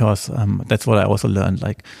well, because that's what I also learned.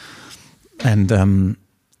 Like, and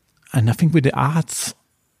I think with the arts,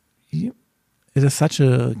 it is such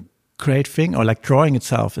a great thing. Or like drawing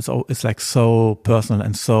itself is like so personal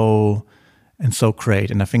and so great.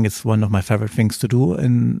 And I think it's one of my favorite things to do.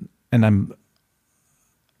 And I'm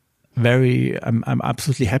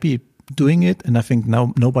absolutely happy doing it. And I think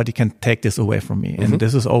now nobody can take this away from me. And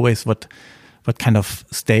this is always what kind of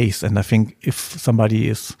stays. And I think if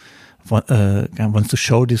somebody wants to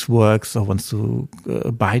show these works, or wants to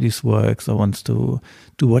buy these works, or wants to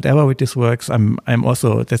do whatever with these works, I'm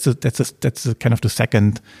also, that's a kind of the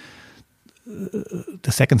second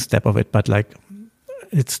step of it. But like,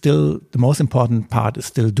 it's still, the most important part is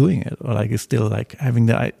still doing it, or like it's still like having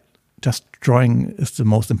just drawing is the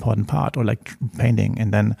most important part, or like painting,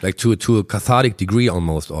 and then like to a cathartic degree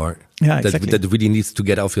almost, or exactly. that really needs to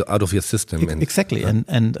get out of your system. Exactly,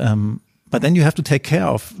 and but then you have to take care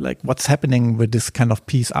of like what's happening with this kind of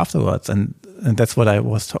piece afterwards, and that's what I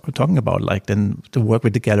was talking about. Like then to work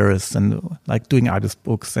with the gallerists and like doing artist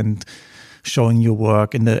books and showing your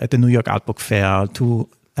work at the New York Art Book Fair to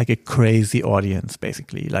like a crazy audience,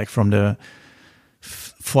 basically, like from the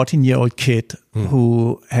 14-year-old kid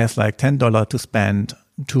who has like $10 to spend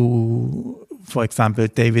to, for example,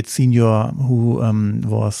 David Senior, who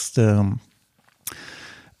was the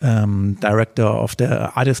director of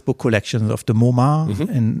the artist book collections of the MoMA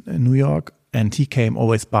in New York. And he came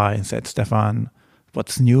always by and said, Stefan,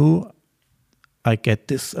 what's new? I get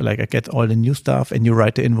this, like I get all the new stuff, and you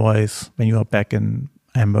write the invoice when you are back in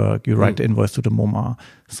Hamburg, you write the invoice to the MoMA.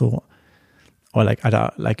 So, or like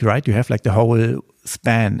other, like, right, you have like the whole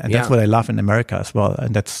span, and that's what I love in America as well.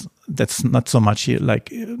 And that's not so much here,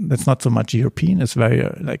 like that's not so much European. It's very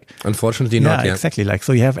like, unfortunately not. Yeah, exactly. Like,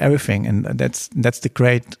 so you have everything, and that's the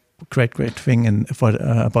great thing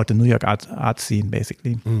about the New York art scene,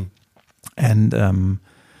 basically. And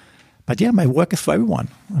but yeah, my work is for everyone.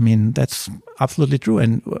 I mean, that's absolutely true.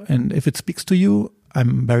 And if it speaks to you,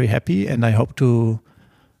 I'm very happy, and I hope to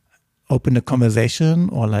open a conversation,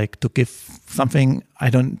 or like to give something. I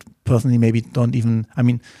don't personally, I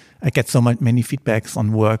mean, I get so many feedbacks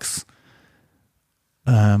on works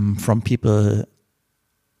from people.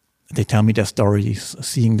 They tell me their stories,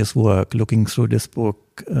 seeing this work, looking through this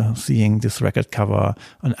book, seeing this record cover.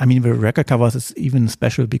 And I mean, the record covers is even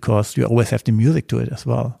special because you always have the music to it as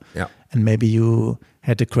well. Yeah. And maybe you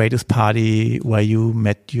had the greatest party where you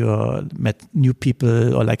met new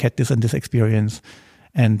people or like had this and this experience.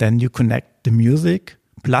 And then you connect the music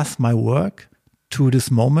plus my work to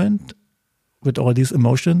this moment with all these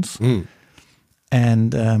emotions.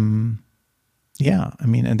 And yeah, I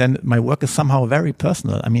mean, and then my work is somehow very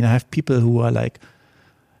personal. I mean, I have people who are like,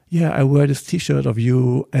 yeah, I wear this t-shirt of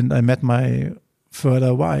you and I met my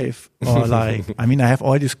further wife. Or like, I mean, I have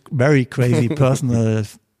all these very crazy personal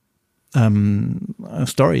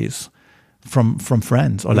stories from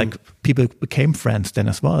friends, or like people became friends then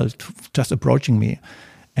as well, just approaching me.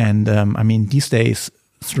 And I mean, these days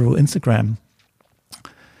through Instagram,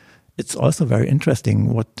 it's also very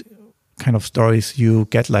interesting what kind of stories you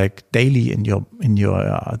get like daily in your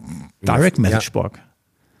direct message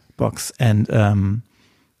box. And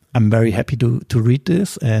I'm very happy to read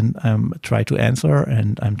this, and try to answer,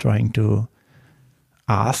 and I'm trying to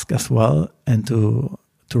ask as well, and to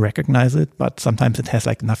recognize it. But sometimes it has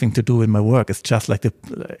like nothing to do with my work. It's just like the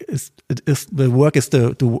work is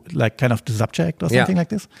the like kind of the subject or something like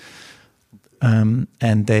this. And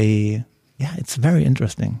it's very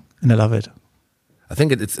interesting, and I love it. I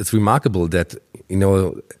think it's remarkable that, you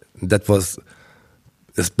know, that was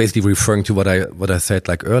basically referring to what I said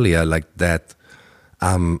like earlier, like that.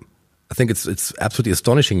 I think it's absolutely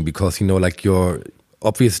astonishing because, you know, like your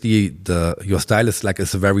style is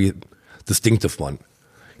a very distinctive one.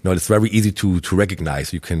 You know, it's very easy to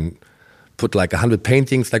recognize. You can put like 100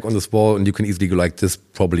 paintings like on this wall, and you can easily go like, this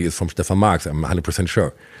probably is from Stefan Marx. I'm 100%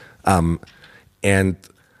 sure. And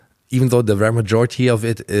even though the very majority of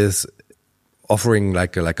it is offering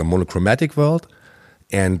like a monochromatic world,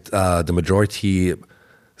 and the majority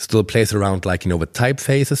still plays around like, you know, with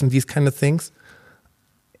typefaces and these kind of things.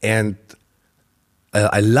 And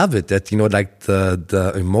I love it that, you know, like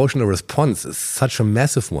the emotional response is such a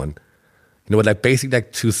massive one. You know, like basically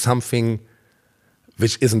like to something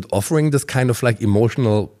which isn't offering this kind of like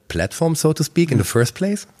emotional platform, so to speak, in the first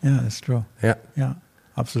place. Yeah, that's true. Yeah,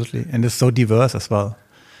 absolutely. And it's so diverse as well.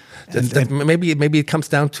 Maybe it comes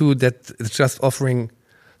down to that it's just offering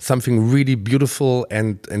something really beautiful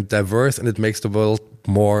and diverse, and it makes the world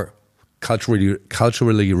more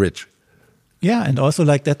culturally rich. Yeah, and also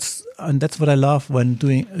like that's what I love when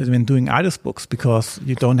doing artist books, because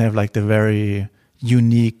you don't have like the very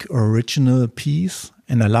unique original piece,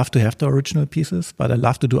 and I love to have the original pieces, but I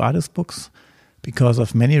love to do artist books because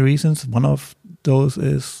of many reasons. One of those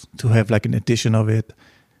is to have like an edition of it.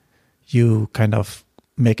 You kind of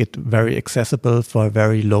make it very accessible for a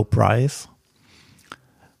very low price,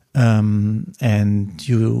 and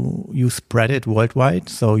you spread it worldwide.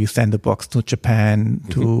 So you send the box to Japan,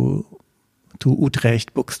 to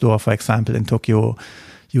Utrecht Bookstore, for example, in Tokyo.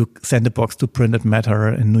 You send the box to Printed Matter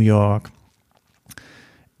in New York,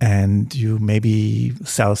 and you maybe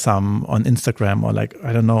sell some on Instagram, or like,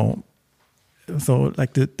 I don't know. So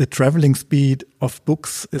like the traveling speed of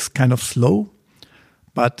books is kind of slow,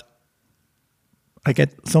 but I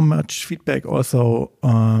get so much feedback also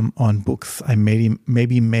on books I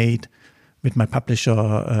maybe made with my publisher,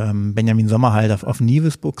 Benjamin Sommerhalder of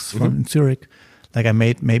Nives Books from Zurich. Like I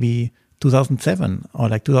made maybe 2007 or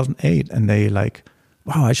like 2008, and they like,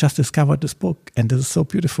 wow, I just discovered this book and this is so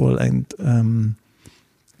beautiful. And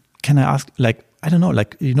can I ask, like, I don't know,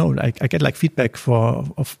 like, you know, like I get like feedback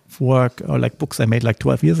of work or like books I made like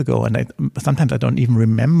 12 years ago, and sometimes I don't even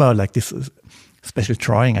remember like this special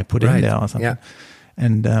drawing I put in there or something. Yeah.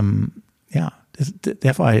 And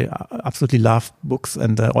therefore I absolutely love books,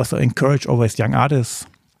 and also encourage always young artists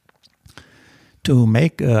to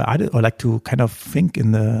make art, or like to kind of think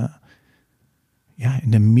in the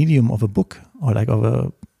medium of a book, or like of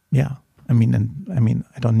a I mean,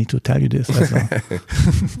 I don't need to tell you this.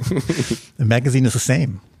 The magazine is the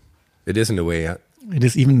same. It is in a way, yeah. It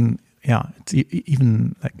is even, it's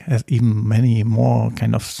even like has even many more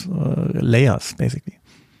kind of layers, basically.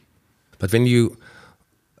 But when you,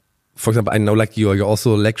 for example, I know like you're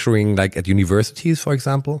also lecturing like at universities, for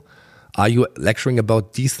example. Are you lecturing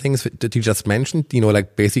about these things that you just mentioned? You know,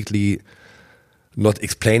 like basically not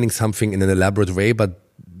explaining something in an elaborate way, but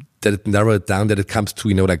that it narrow it down, that it comes to,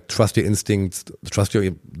 you know, like trust your instincts, trust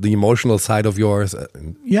the emotional side of yours.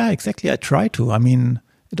 Yeah, exactly. I try to. I mean,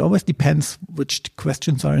 it always depends which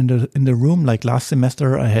questions are in the room. Like last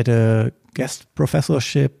semester, I had a guest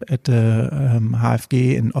professorship at the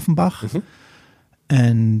HFG in Offenbach,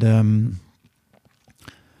 and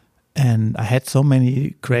I had so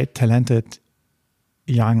many great, talented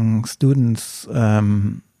young students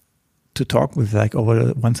to talk with, like over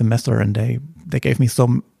one semester, and they gave me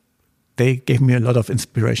so they gave me a lot of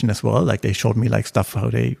inspiration as well. Like they showed me like stuff how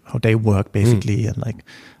they work basically, and like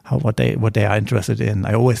what they are interested in.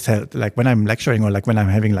 I always tell, like when I'm lecturing or like when I'm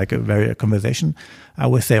having like a conversation, I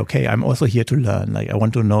always say, okay, I'm also here to learn. Like I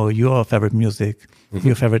want to know your favorite music,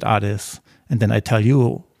 your favorite artists, and then I tell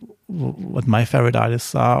you what my favorite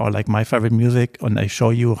artists are, or like my favorite music, and I show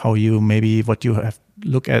you how you maybe what you have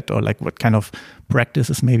look at, or like what kind of practice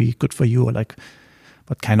is maybe good for you, or like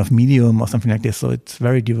what kind of medium or something like this. So it's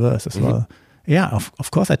very diverse as well. Yeah,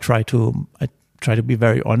 of course I try to be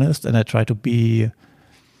very honest, and I try to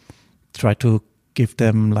give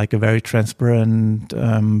them like a very transparent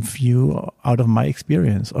view out of my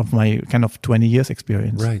experience, of my kind of 20 years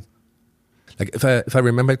experience. Right. Like if I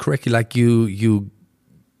remember correctly, like you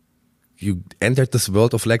entered this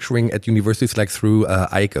world of lecturing at universities like through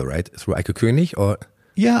Eike, right? Through Eike König, or?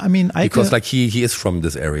 Yeah, I mean, Eike, because like he is from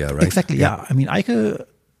this area, right? Exactly. Yeah. I mean, Eike,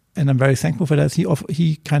 and I'm very thankful for that.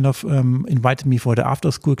 He kind of invited me for the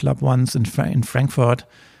after school club once in Frankfurt,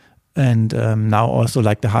 and now also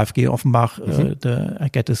like the HFG Offenbach. I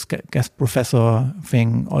get this guest professor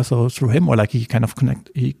thing also through him, or like he kind of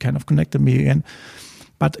connected me again.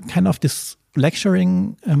 But kind of this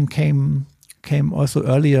lecturing came also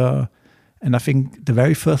earlier. And I think the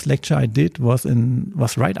very first lecture I did was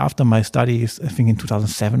right after my studies, I think in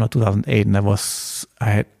 2007 or 2008, and I was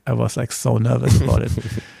like so nervous about it.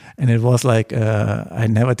 And it was like I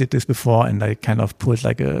never did this before, and I kind of put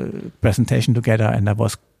like a presentation together, and I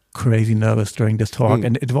was crazy nervous during this talk.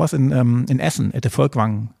 And it was in Essen at the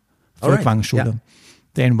Folkwang Schule. Yeah.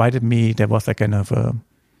 They invited me. There was like kind of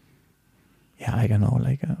I don't know,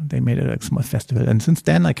 like they made it like a small festival, and since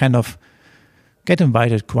then I kind of get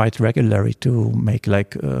invited quite regularly to make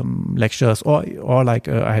like lectures, or like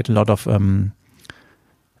I had a lot of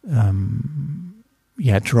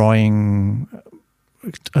drawing,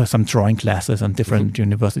 some drawing classes on different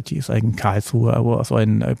universities, like in Karlsruhe, also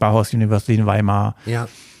in Bauhaus University in Weimar. Yeah,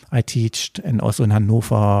 I taught, and also in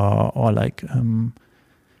Hannover, or like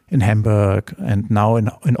in Hamburg, and now in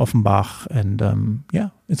Offenbach, and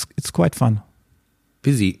it's quite fun.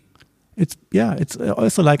 Busy. It's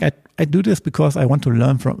also like I do this because I want to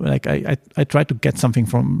learn from, like I try to get something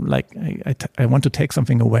from, like I want to take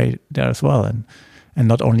something away there as well, and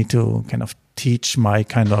not only to kind of teach my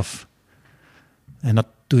kind of, and not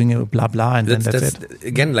doing a blah blah, and that's it.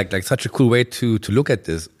 Again, like such a cool way to look at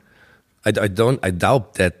this. I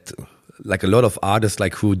doubt that like a lot of artists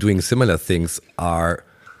like who are doing similar things are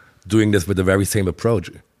doing this with the very same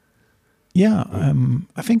approach. Yeah,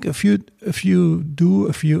 I think if you do,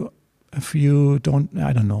 if you don't,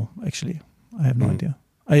 I don't know, actually. I have no idea.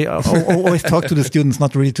 I always talk to the students,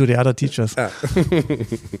 not really to the other teachers.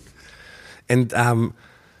 And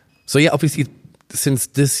so yeah, obviously, since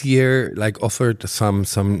this year like offered some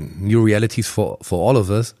new realities for all of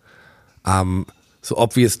us, so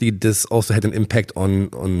obviously this also had an impact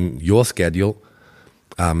on your schedule,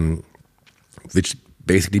 which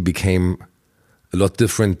basically became a lot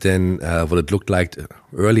different than what it looked like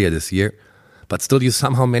earlier this year. But still, you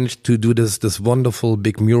somehow managed to do this wonderful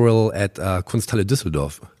big mural at Kunsthalle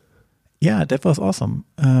Düsseldorf. Yeah, that was awesome.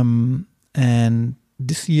 And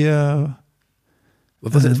this year...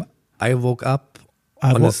 What was it? I woke up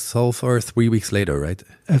on the sofa 3 weeks later, right?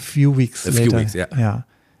 A few weeks later. A few weeks, yeah. Yeah.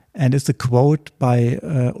 And it's a quote by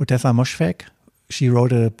Odessa Moschweg. She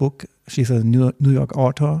wrote a book. She's a New York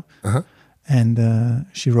author. Uh-huh. And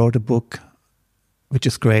she wrote a book, which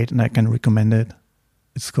is great, and I can recommend it.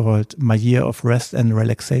 It's called My Year of Rest and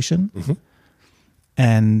Relaxation. Mm-hmm.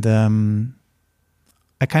 And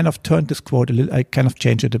I kind of turned this quote a little, I kind of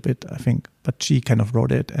changed it a bit, I think, but she kind of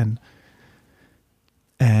wrote it.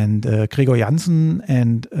 And Gregor Janssen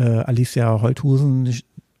and Alicia Holthusen,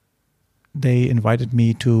 they invited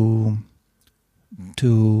me to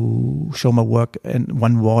show my work in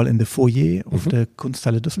one wall in the foyer of the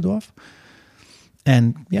Kunsthalle Düsseldorf.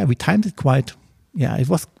 And yeah, we timed it quite. Yeah, it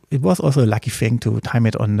was also a lucky thing to time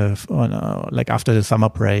it on like after the summer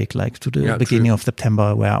break, like to the beginning of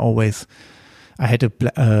September, where I had a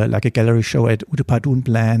gallery show at Ute Pardun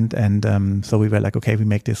planned, and so we were like, okay, we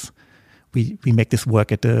make this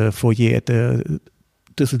work at the foyer at the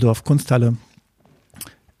Düsseldorf Kunsthalle,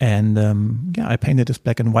 and I painted this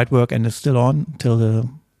black and white work, and it's still on till the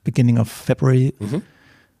beginning of February. Mm-hmm.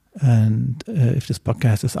 And if this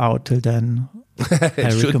podcast is out till then,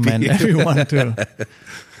 I recommend everyone to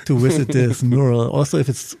visit this mural. Also, if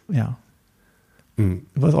it's it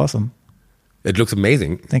was awesome. It looks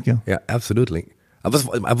amazing. Thank you. Yeah, absolutely.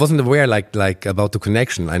 I wasn't aware like about the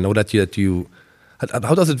connection. I know that you.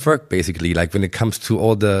 How does it work basically? Like when it comes to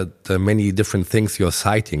all the many different things you're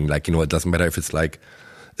citing, like it doesn't matter if it's like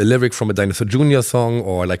a lyric from a Dinosaur Jr. song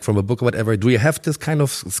or like from a book or whatever. Do you have this kind of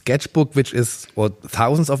sketchbook, which is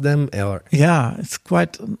thousands of them? Or? Yeah,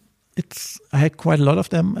 I had quite a lot of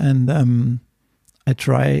them, and I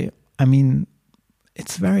try. I mean,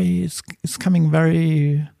 it's coming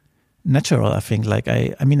very natural. I think. Like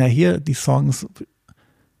I hear these songs,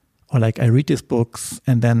 or like I read these books,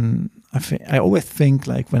 and then I always think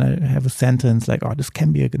like when I have a sentence like, oh, this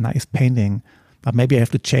can be a nice painting. But maybe I have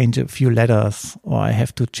to change a few letters, or I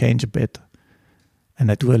have to change a bit.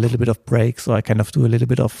 And I do a little bit of breaks, or I kind of do a little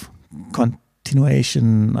bit of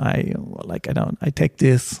continuation. I take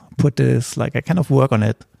this, put this, like I kind of work on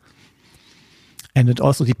it. And it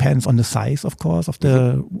also depends on the size, of course, of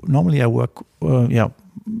the, normally I work, I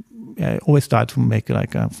always start to make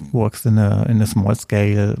like works in a small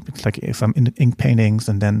scale. It's like some ink paintings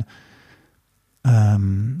and then,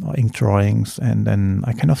 or ink drawings. And then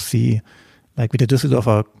I kind of see, like with the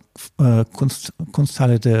Düsseldorfer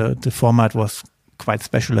Kunsthalle, the format was quite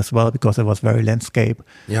special as well because it was very landscape.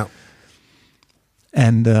 Yeah.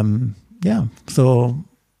 And so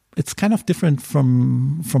it's kind of different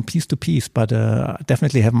from piece to piece, but I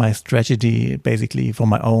definitely have my strategy basically for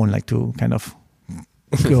my own, like to kind of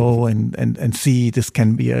go and see this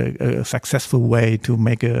can be a successful way to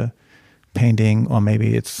make a painting, or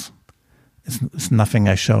maybe it's nothing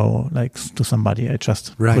I show like to somebody. I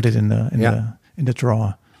just put it in the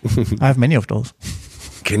drawer. I have many of those.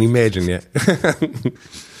 Can you imagine? Yeah.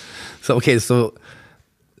 So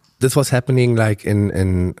this was happening like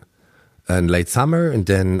in late summer, and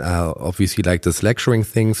then obviously like this lecturing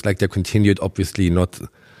things, like they continued. Obviously not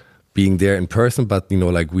being there in person, but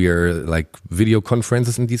like we are like video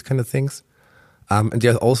conferences and these kind of things. And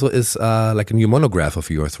there also is like a new monograph of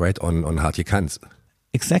yours, right, on Hartje Cans.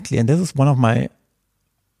 Exactly, and this is one of my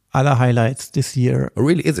other highlights this year. Oh,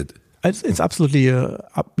 really? Is it? It's absolutely,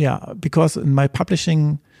 because in my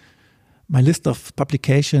publishing, my list of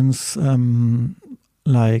publications,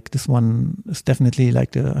 like this one is definitely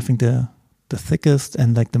like I think the thickest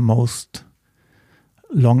and like the most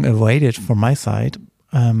long awaited from my side.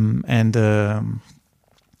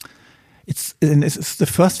 It's the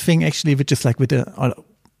first thing actually, which is like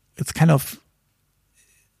it's kind of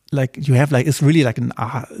like you have like, it's really like an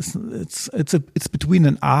art. It's between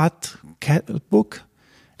an art book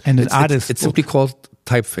and an artist. It's simply called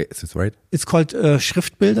typefaces, right? It's called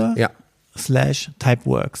Schriftbilder. Yeah.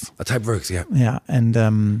 /Typeworks. Typeworks, yeah. Yeah, and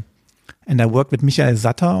I worked with Michael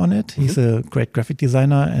Satter on it. He's a great graphic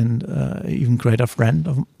designer and even greater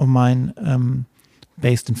friend of mine,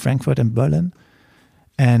 based in Frankfurt and Berlin.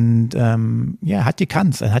 And Hartje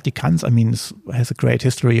Cans. And Hartje Cans, I mean, has a great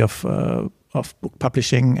history of book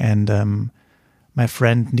publishing. And my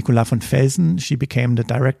friend Nicola von Felsen, she became the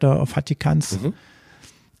director of Hartje Cans. Mm-hmm.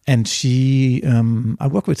 And she, I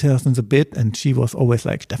worked with her since a bit, and she was always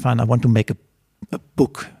like, Stefan, I want to make a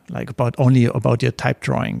book like only about your type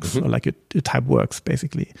drawings, or like your type works,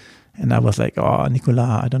 basically. And I was like, oh,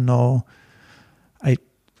 Nicola, I don't know. I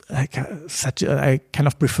kind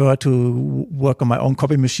of prefer to work on my own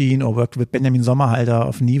copy machine, or work with Benjamin Sommerhalder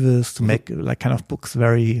of Nives to make like kind of books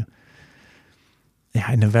in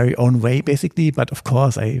a very own way, basically. But of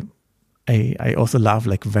course, I also love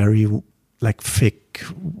like very like thick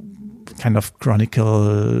kind of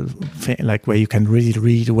chronicle, like where you can really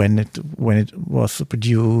read when it was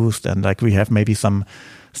produced, and like we have maybe some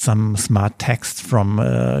smart text from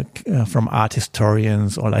art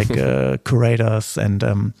historians or like curators,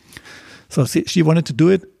 and so she wanted to do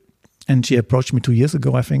it, and she approached me 2 years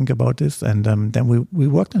ago, I think, about this, and then we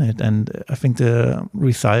worked on it, and I think the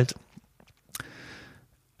result,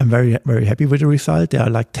 I'm very, very happy with the result. There are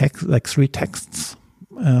like 3 texts.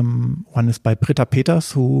 One is by Britta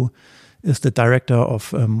Peters, who is the director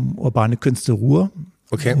of Urbane Künste Ruhr,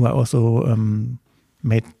 who I also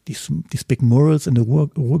made these big murals in the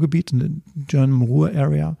Ruhrgebiet, in the German Ruhr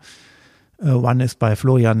area. One is by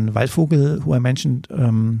Florian Waldvogel, who I mentioned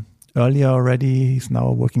earlier already. He's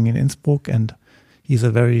now working in Innsbruck, and he's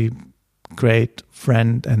a very great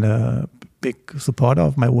friend and a big supporter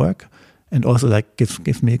of my work, and also like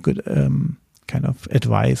gives me a good kind of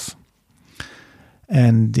advice.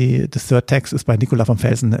 And the third text is by Nicola von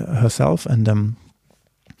Felsen herself. And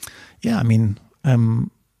I mean,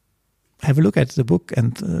 have a look at the book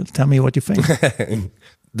and tell me what you think.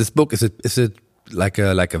 This book, is it like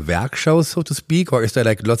a Werkschau, so to speak, or is there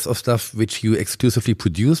like lots of stuff which you exclusively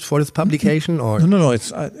produced for this publication? Or no,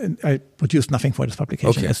 it's I produced nothing for this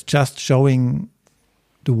publication. It's just showing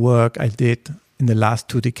the work I did in the last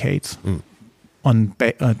 2 decades on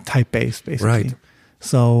type-based, basically. Right.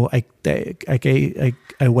 So I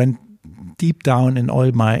went deep down in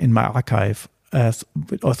my archive,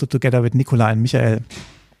 also together with Nicola and Michael,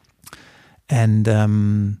 And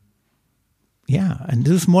and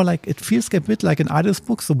this is more like, it feels a bit like an artist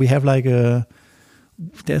book. So we have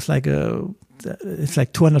it's like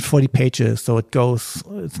 240 pages. So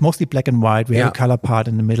it's mostly black and white. We have a color part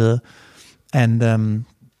in the middle. And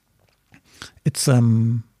it's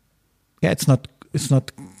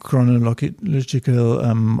not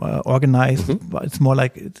chronological organized, but it's more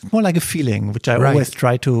like a feeling, which I always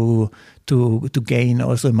try to gain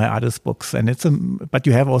also in my artist books. And but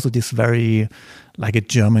you have also this very like a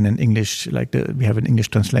German and English, we have an English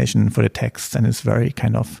translation for the text, and it's very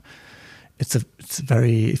kind of it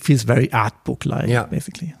feels very art book like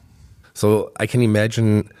basically. So I can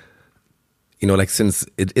imagine, like since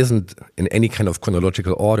it isn't in any kind of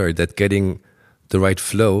chronological order, that getting the right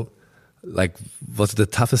flow, like, was it the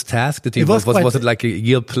toughest task? Was it like a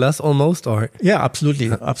year plus almost, or? Yeah,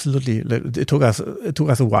 absolutely. It took us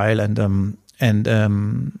a while, and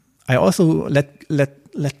I also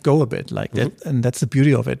let go a bit, like that, and that's the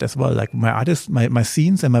beauty of it as well. Like my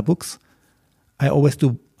scenes and my books, I always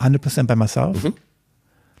do 100% by myself,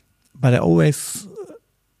 but I always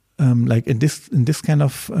like in this kind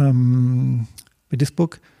of with this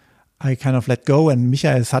book, I kind of let go, and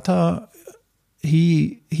Michael Satter,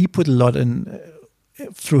 he put a lot in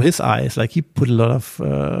through his eyes. Like he put a lot of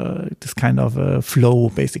this kind of flow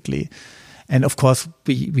basically, and of course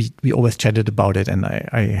we always chatted about it, and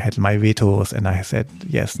I had my vetoes, and I said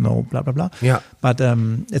yes, no, blah blah blah. Yeah. But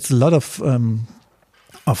it's a lot of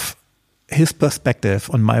his perspective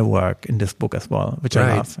on my work in this book as well, which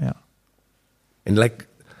I love. Yeah. And like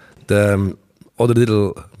all the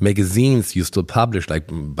little magazines you still publish, like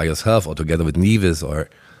by yourself or together with Nives,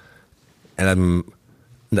 and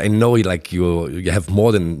I know like you have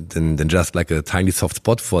more than just like a tiny soft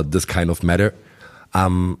spot for this kind of matter.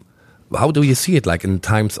 How do you see it, like in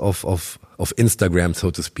times of Instagram,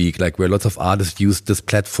 so to speak, like where lots of artists use this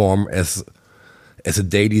platform as a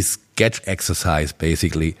daily sketch exercise,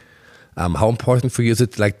 basically? How important for you is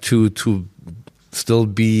it, like to still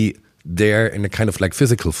be there in a kind of like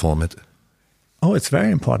physical format? Oh, it's very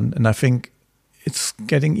important, and I think it's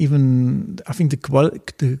getting even. I think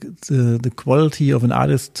the quality of an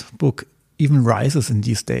artist book even rises in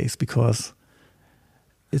these days, because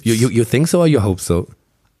it's, you think so, or you hope so?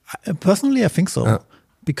 Personally, I think so,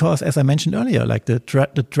 because as I mentioned earlier, like the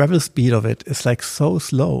travel speed of it is like so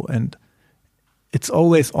slow, and it's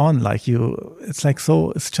always on. Like it's like so.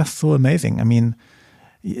 It's just so amazing. I mean,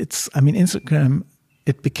 Instagram.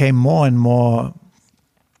 It became more and more.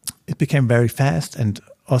 It became very fast and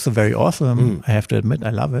also very awesome. I have to admit, I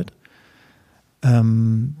love it.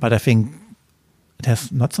 But I think it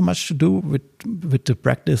has not so much to do with the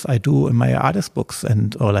practice I do in my artist books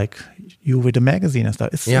or like you with the magazine and stuff.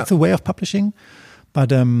 It's a way of publishing,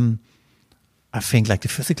 but I think like the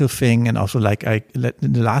physical thing, and also like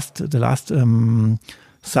the last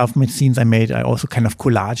self-made scenes I made, I also kind of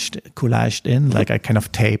collaged in, like I kind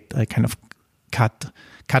of taped, I kind of cut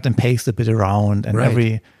and paste a bit around, and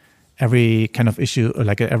every kind of issue,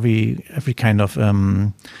 like every kind of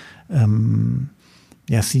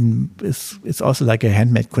scene it's also like a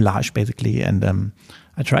handmade collage basically, and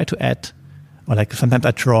I try to add, or like sometimes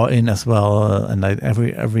I draw in as well, and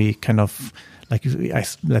every kind of like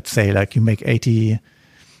let's say like you make 80,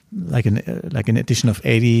 like an edition of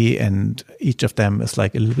 80, and each of them is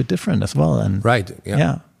like a little bit different as well, and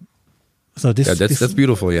so that's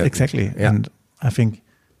beautiful, exactly, and I think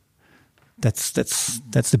that's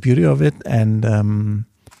the beauty of it, and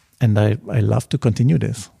I love to continue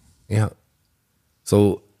this. Yeah.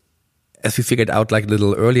 So as we figured out like a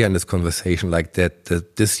little earlier in this conversation, like that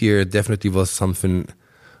this year definitely was something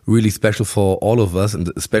really special for all of us,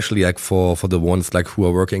 and especially like for the ones like who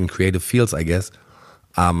are working in creative fields, I guess.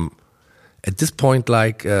 At this point,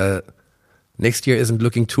 like next year isn't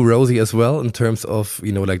looking too rosy as well, in terms of,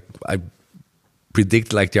 like I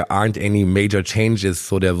predict like there aren't any major changes,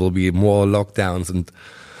 so there will be more lockdowns and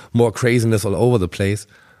more craziness all over the place.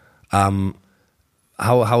 How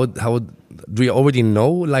do you already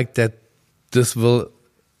know like that this will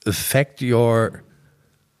affect your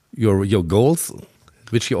goals,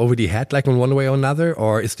 which you already had, like in one way or another,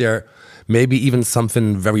 or is there maybe even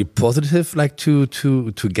something very positive like to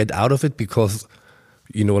get out of it, because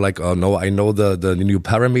like, oh no, I know the new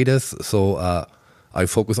parameters, so I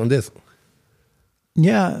focus on this?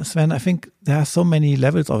 Yeah, Sven, I think there are so many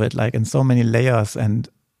levels of it, like, and so many layers, and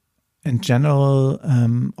in general,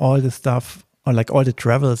 all the stuff, or like all the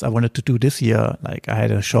travels I wanted to do this year. Like I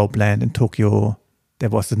had a show planned in Tokyo. There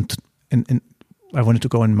was I wanted to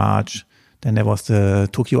go in March. Then there was the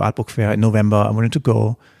Tokyo Art Book Fair in November. I wanted to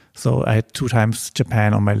go. So I had 2 times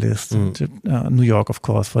Japan on my list. New York, of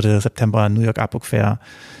course, for the September New York Art Book Fair.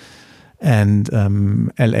 and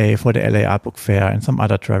LA for the LA Art Book Fair, and some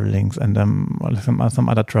other travelings, and some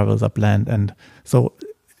other travels are planned, and so.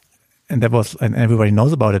 And that was, and everybody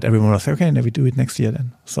knows about it. Everyone was like, okay, then we do it next year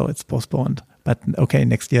then. So it's postponed. But okay,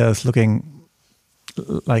 next year is looking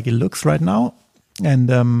like it looks right now.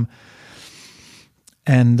 And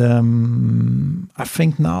I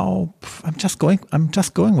think now I'm just going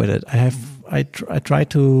with it. I try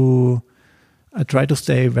to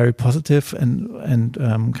stay very positive and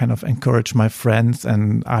kind of encourage my friends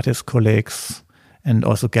and artist colleagues and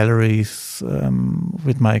also galleries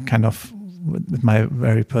with my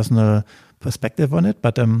very personal perspective on it.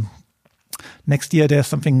 But next year there's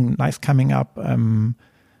something nice coming up.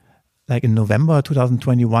 Like in November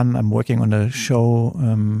 2021, I'm working on a show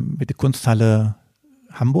with the Kunsthalle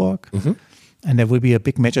Hamburg. Mm-hmm. And there will be a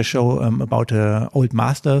big major show about old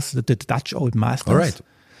masters, the Dutch old masters. All right.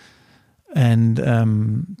 And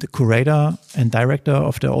the curator and director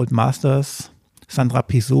of the old masters, Sandra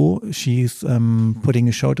Pizot, she's putting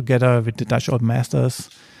a show together with the Dutch old masters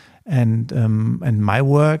and my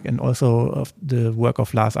work, and also of the work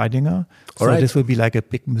of Lars Eidinger. So this will be like a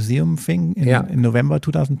big museum thing in November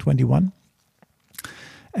 2021.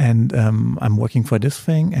 And I'm working for this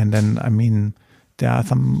thing. And then, I mean, there are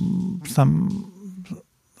some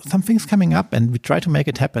things coming up, and we try to make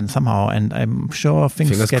it happen somehow. And I'm sure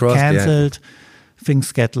things get cancelled. Yeah.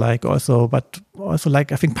 Things get but also I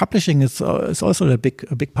think publishing is also a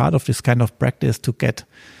big part of this kind of practice to get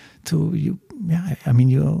to you. Yeah, I mean,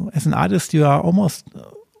 you as an artist, you are almost.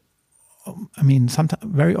 I mean, sometimes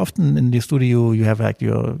very often in the studio, you have like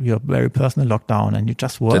your very personal lockdown, and you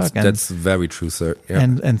just work. That's very true, sir.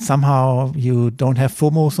 Yeah. And somehow you don't have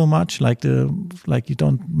FOMO so much, like you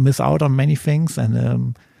don't miss out on many things.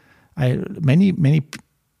 And many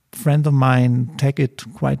friends of mine take it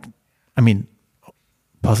quite. I mean,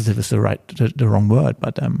 positive is the wrong word,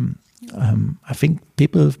 but I think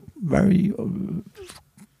people very.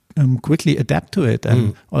 Quickly adapt to it,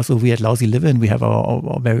 and also we at Lousy Livin', we have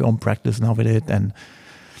our very own practice now with it, and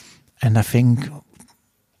I think,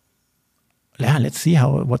 let's see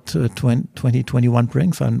what 2021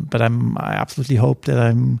 brings. But I absolutely hope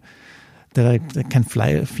that I can fly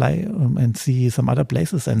and see some other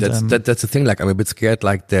places. And that's the thing. Like I'm a bit scared,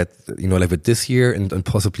 like that, like with this year and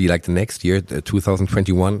possibly like the next year,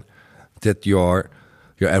 2021, that your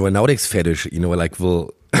aeronautics fetish, like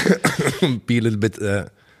will be a little bit.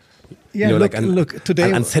 Look,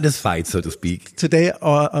 today unsatisfied, so to speak. Today,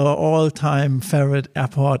 our all-time favorite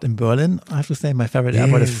airport in Berlin, I have to say, my favorite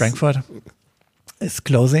airport is Frankfurt. It's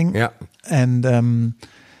closing. Yeah, and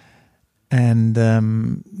my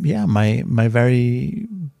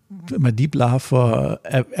deep love for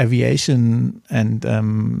aviation and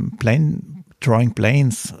drawing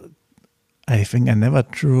planes. I think I never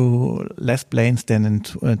drew less planes than in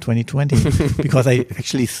 2020 because I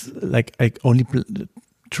actually I only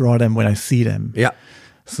draw them when I see them. Yeah.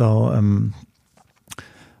 So,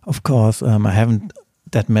 of course, I hadn't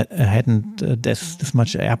this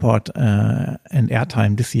much airport and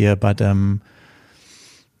airtime this year, but I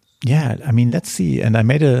mean, let's see. And I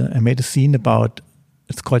made a scene about,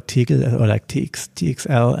 it's called Tegel or like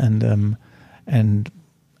TXL, and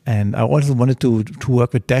I also wanted to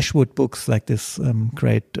work with Dashwood Books, like this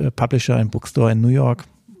great publisher and bookstore in New York,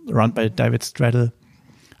 run by David Straddle.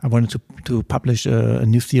 I wanted to publish a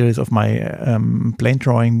new series of my plane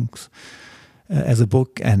drawings as a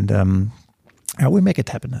book, and I will make it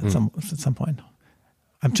happen at some point.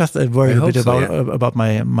 I'm just worried a bit about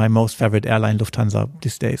my most favorite airline, Lufthansa,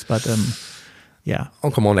 these days. But yeah. Oh,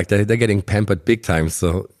 come on! Like they're getting pampered big time.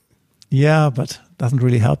 So yeah, but doesn't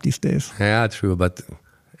really help these days. Yeah, true. But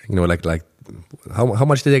like how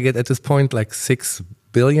much did they get at this point? Like 6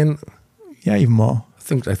 billion? Yeah, even more. I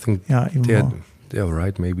think. Yeah, even more. They're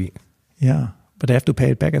right, maybe. Yeah, but they have to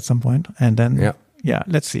pay it back at some point, and then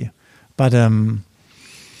let's see. But I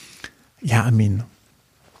mean,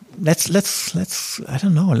 let's I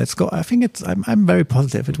don't know. Let's go. I think I'm very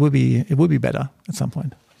positive. It will be better at some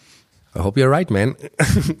point. I hope you're right, man.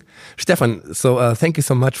 Stefan, so thank you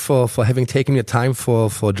so much for having taken your time for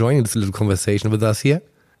joining this little conversation with us here.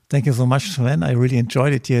 Thank you so much, Sven. I really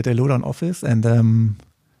enjoyed it here at the Lodon office, and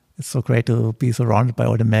it's so great to be surrounded by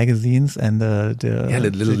all the magazines and the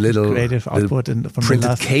little creative output from printed the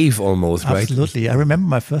last cave almost, right? Absolutely. I remember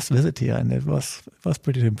my first visit here, and it was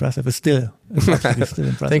pretty impressive. It's absolutely still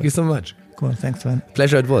impressive. Thank you so much. Cool. Thanks, Sven.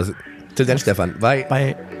 Pleasure it was. Till then, Stefan. Bye.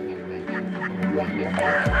 Bye.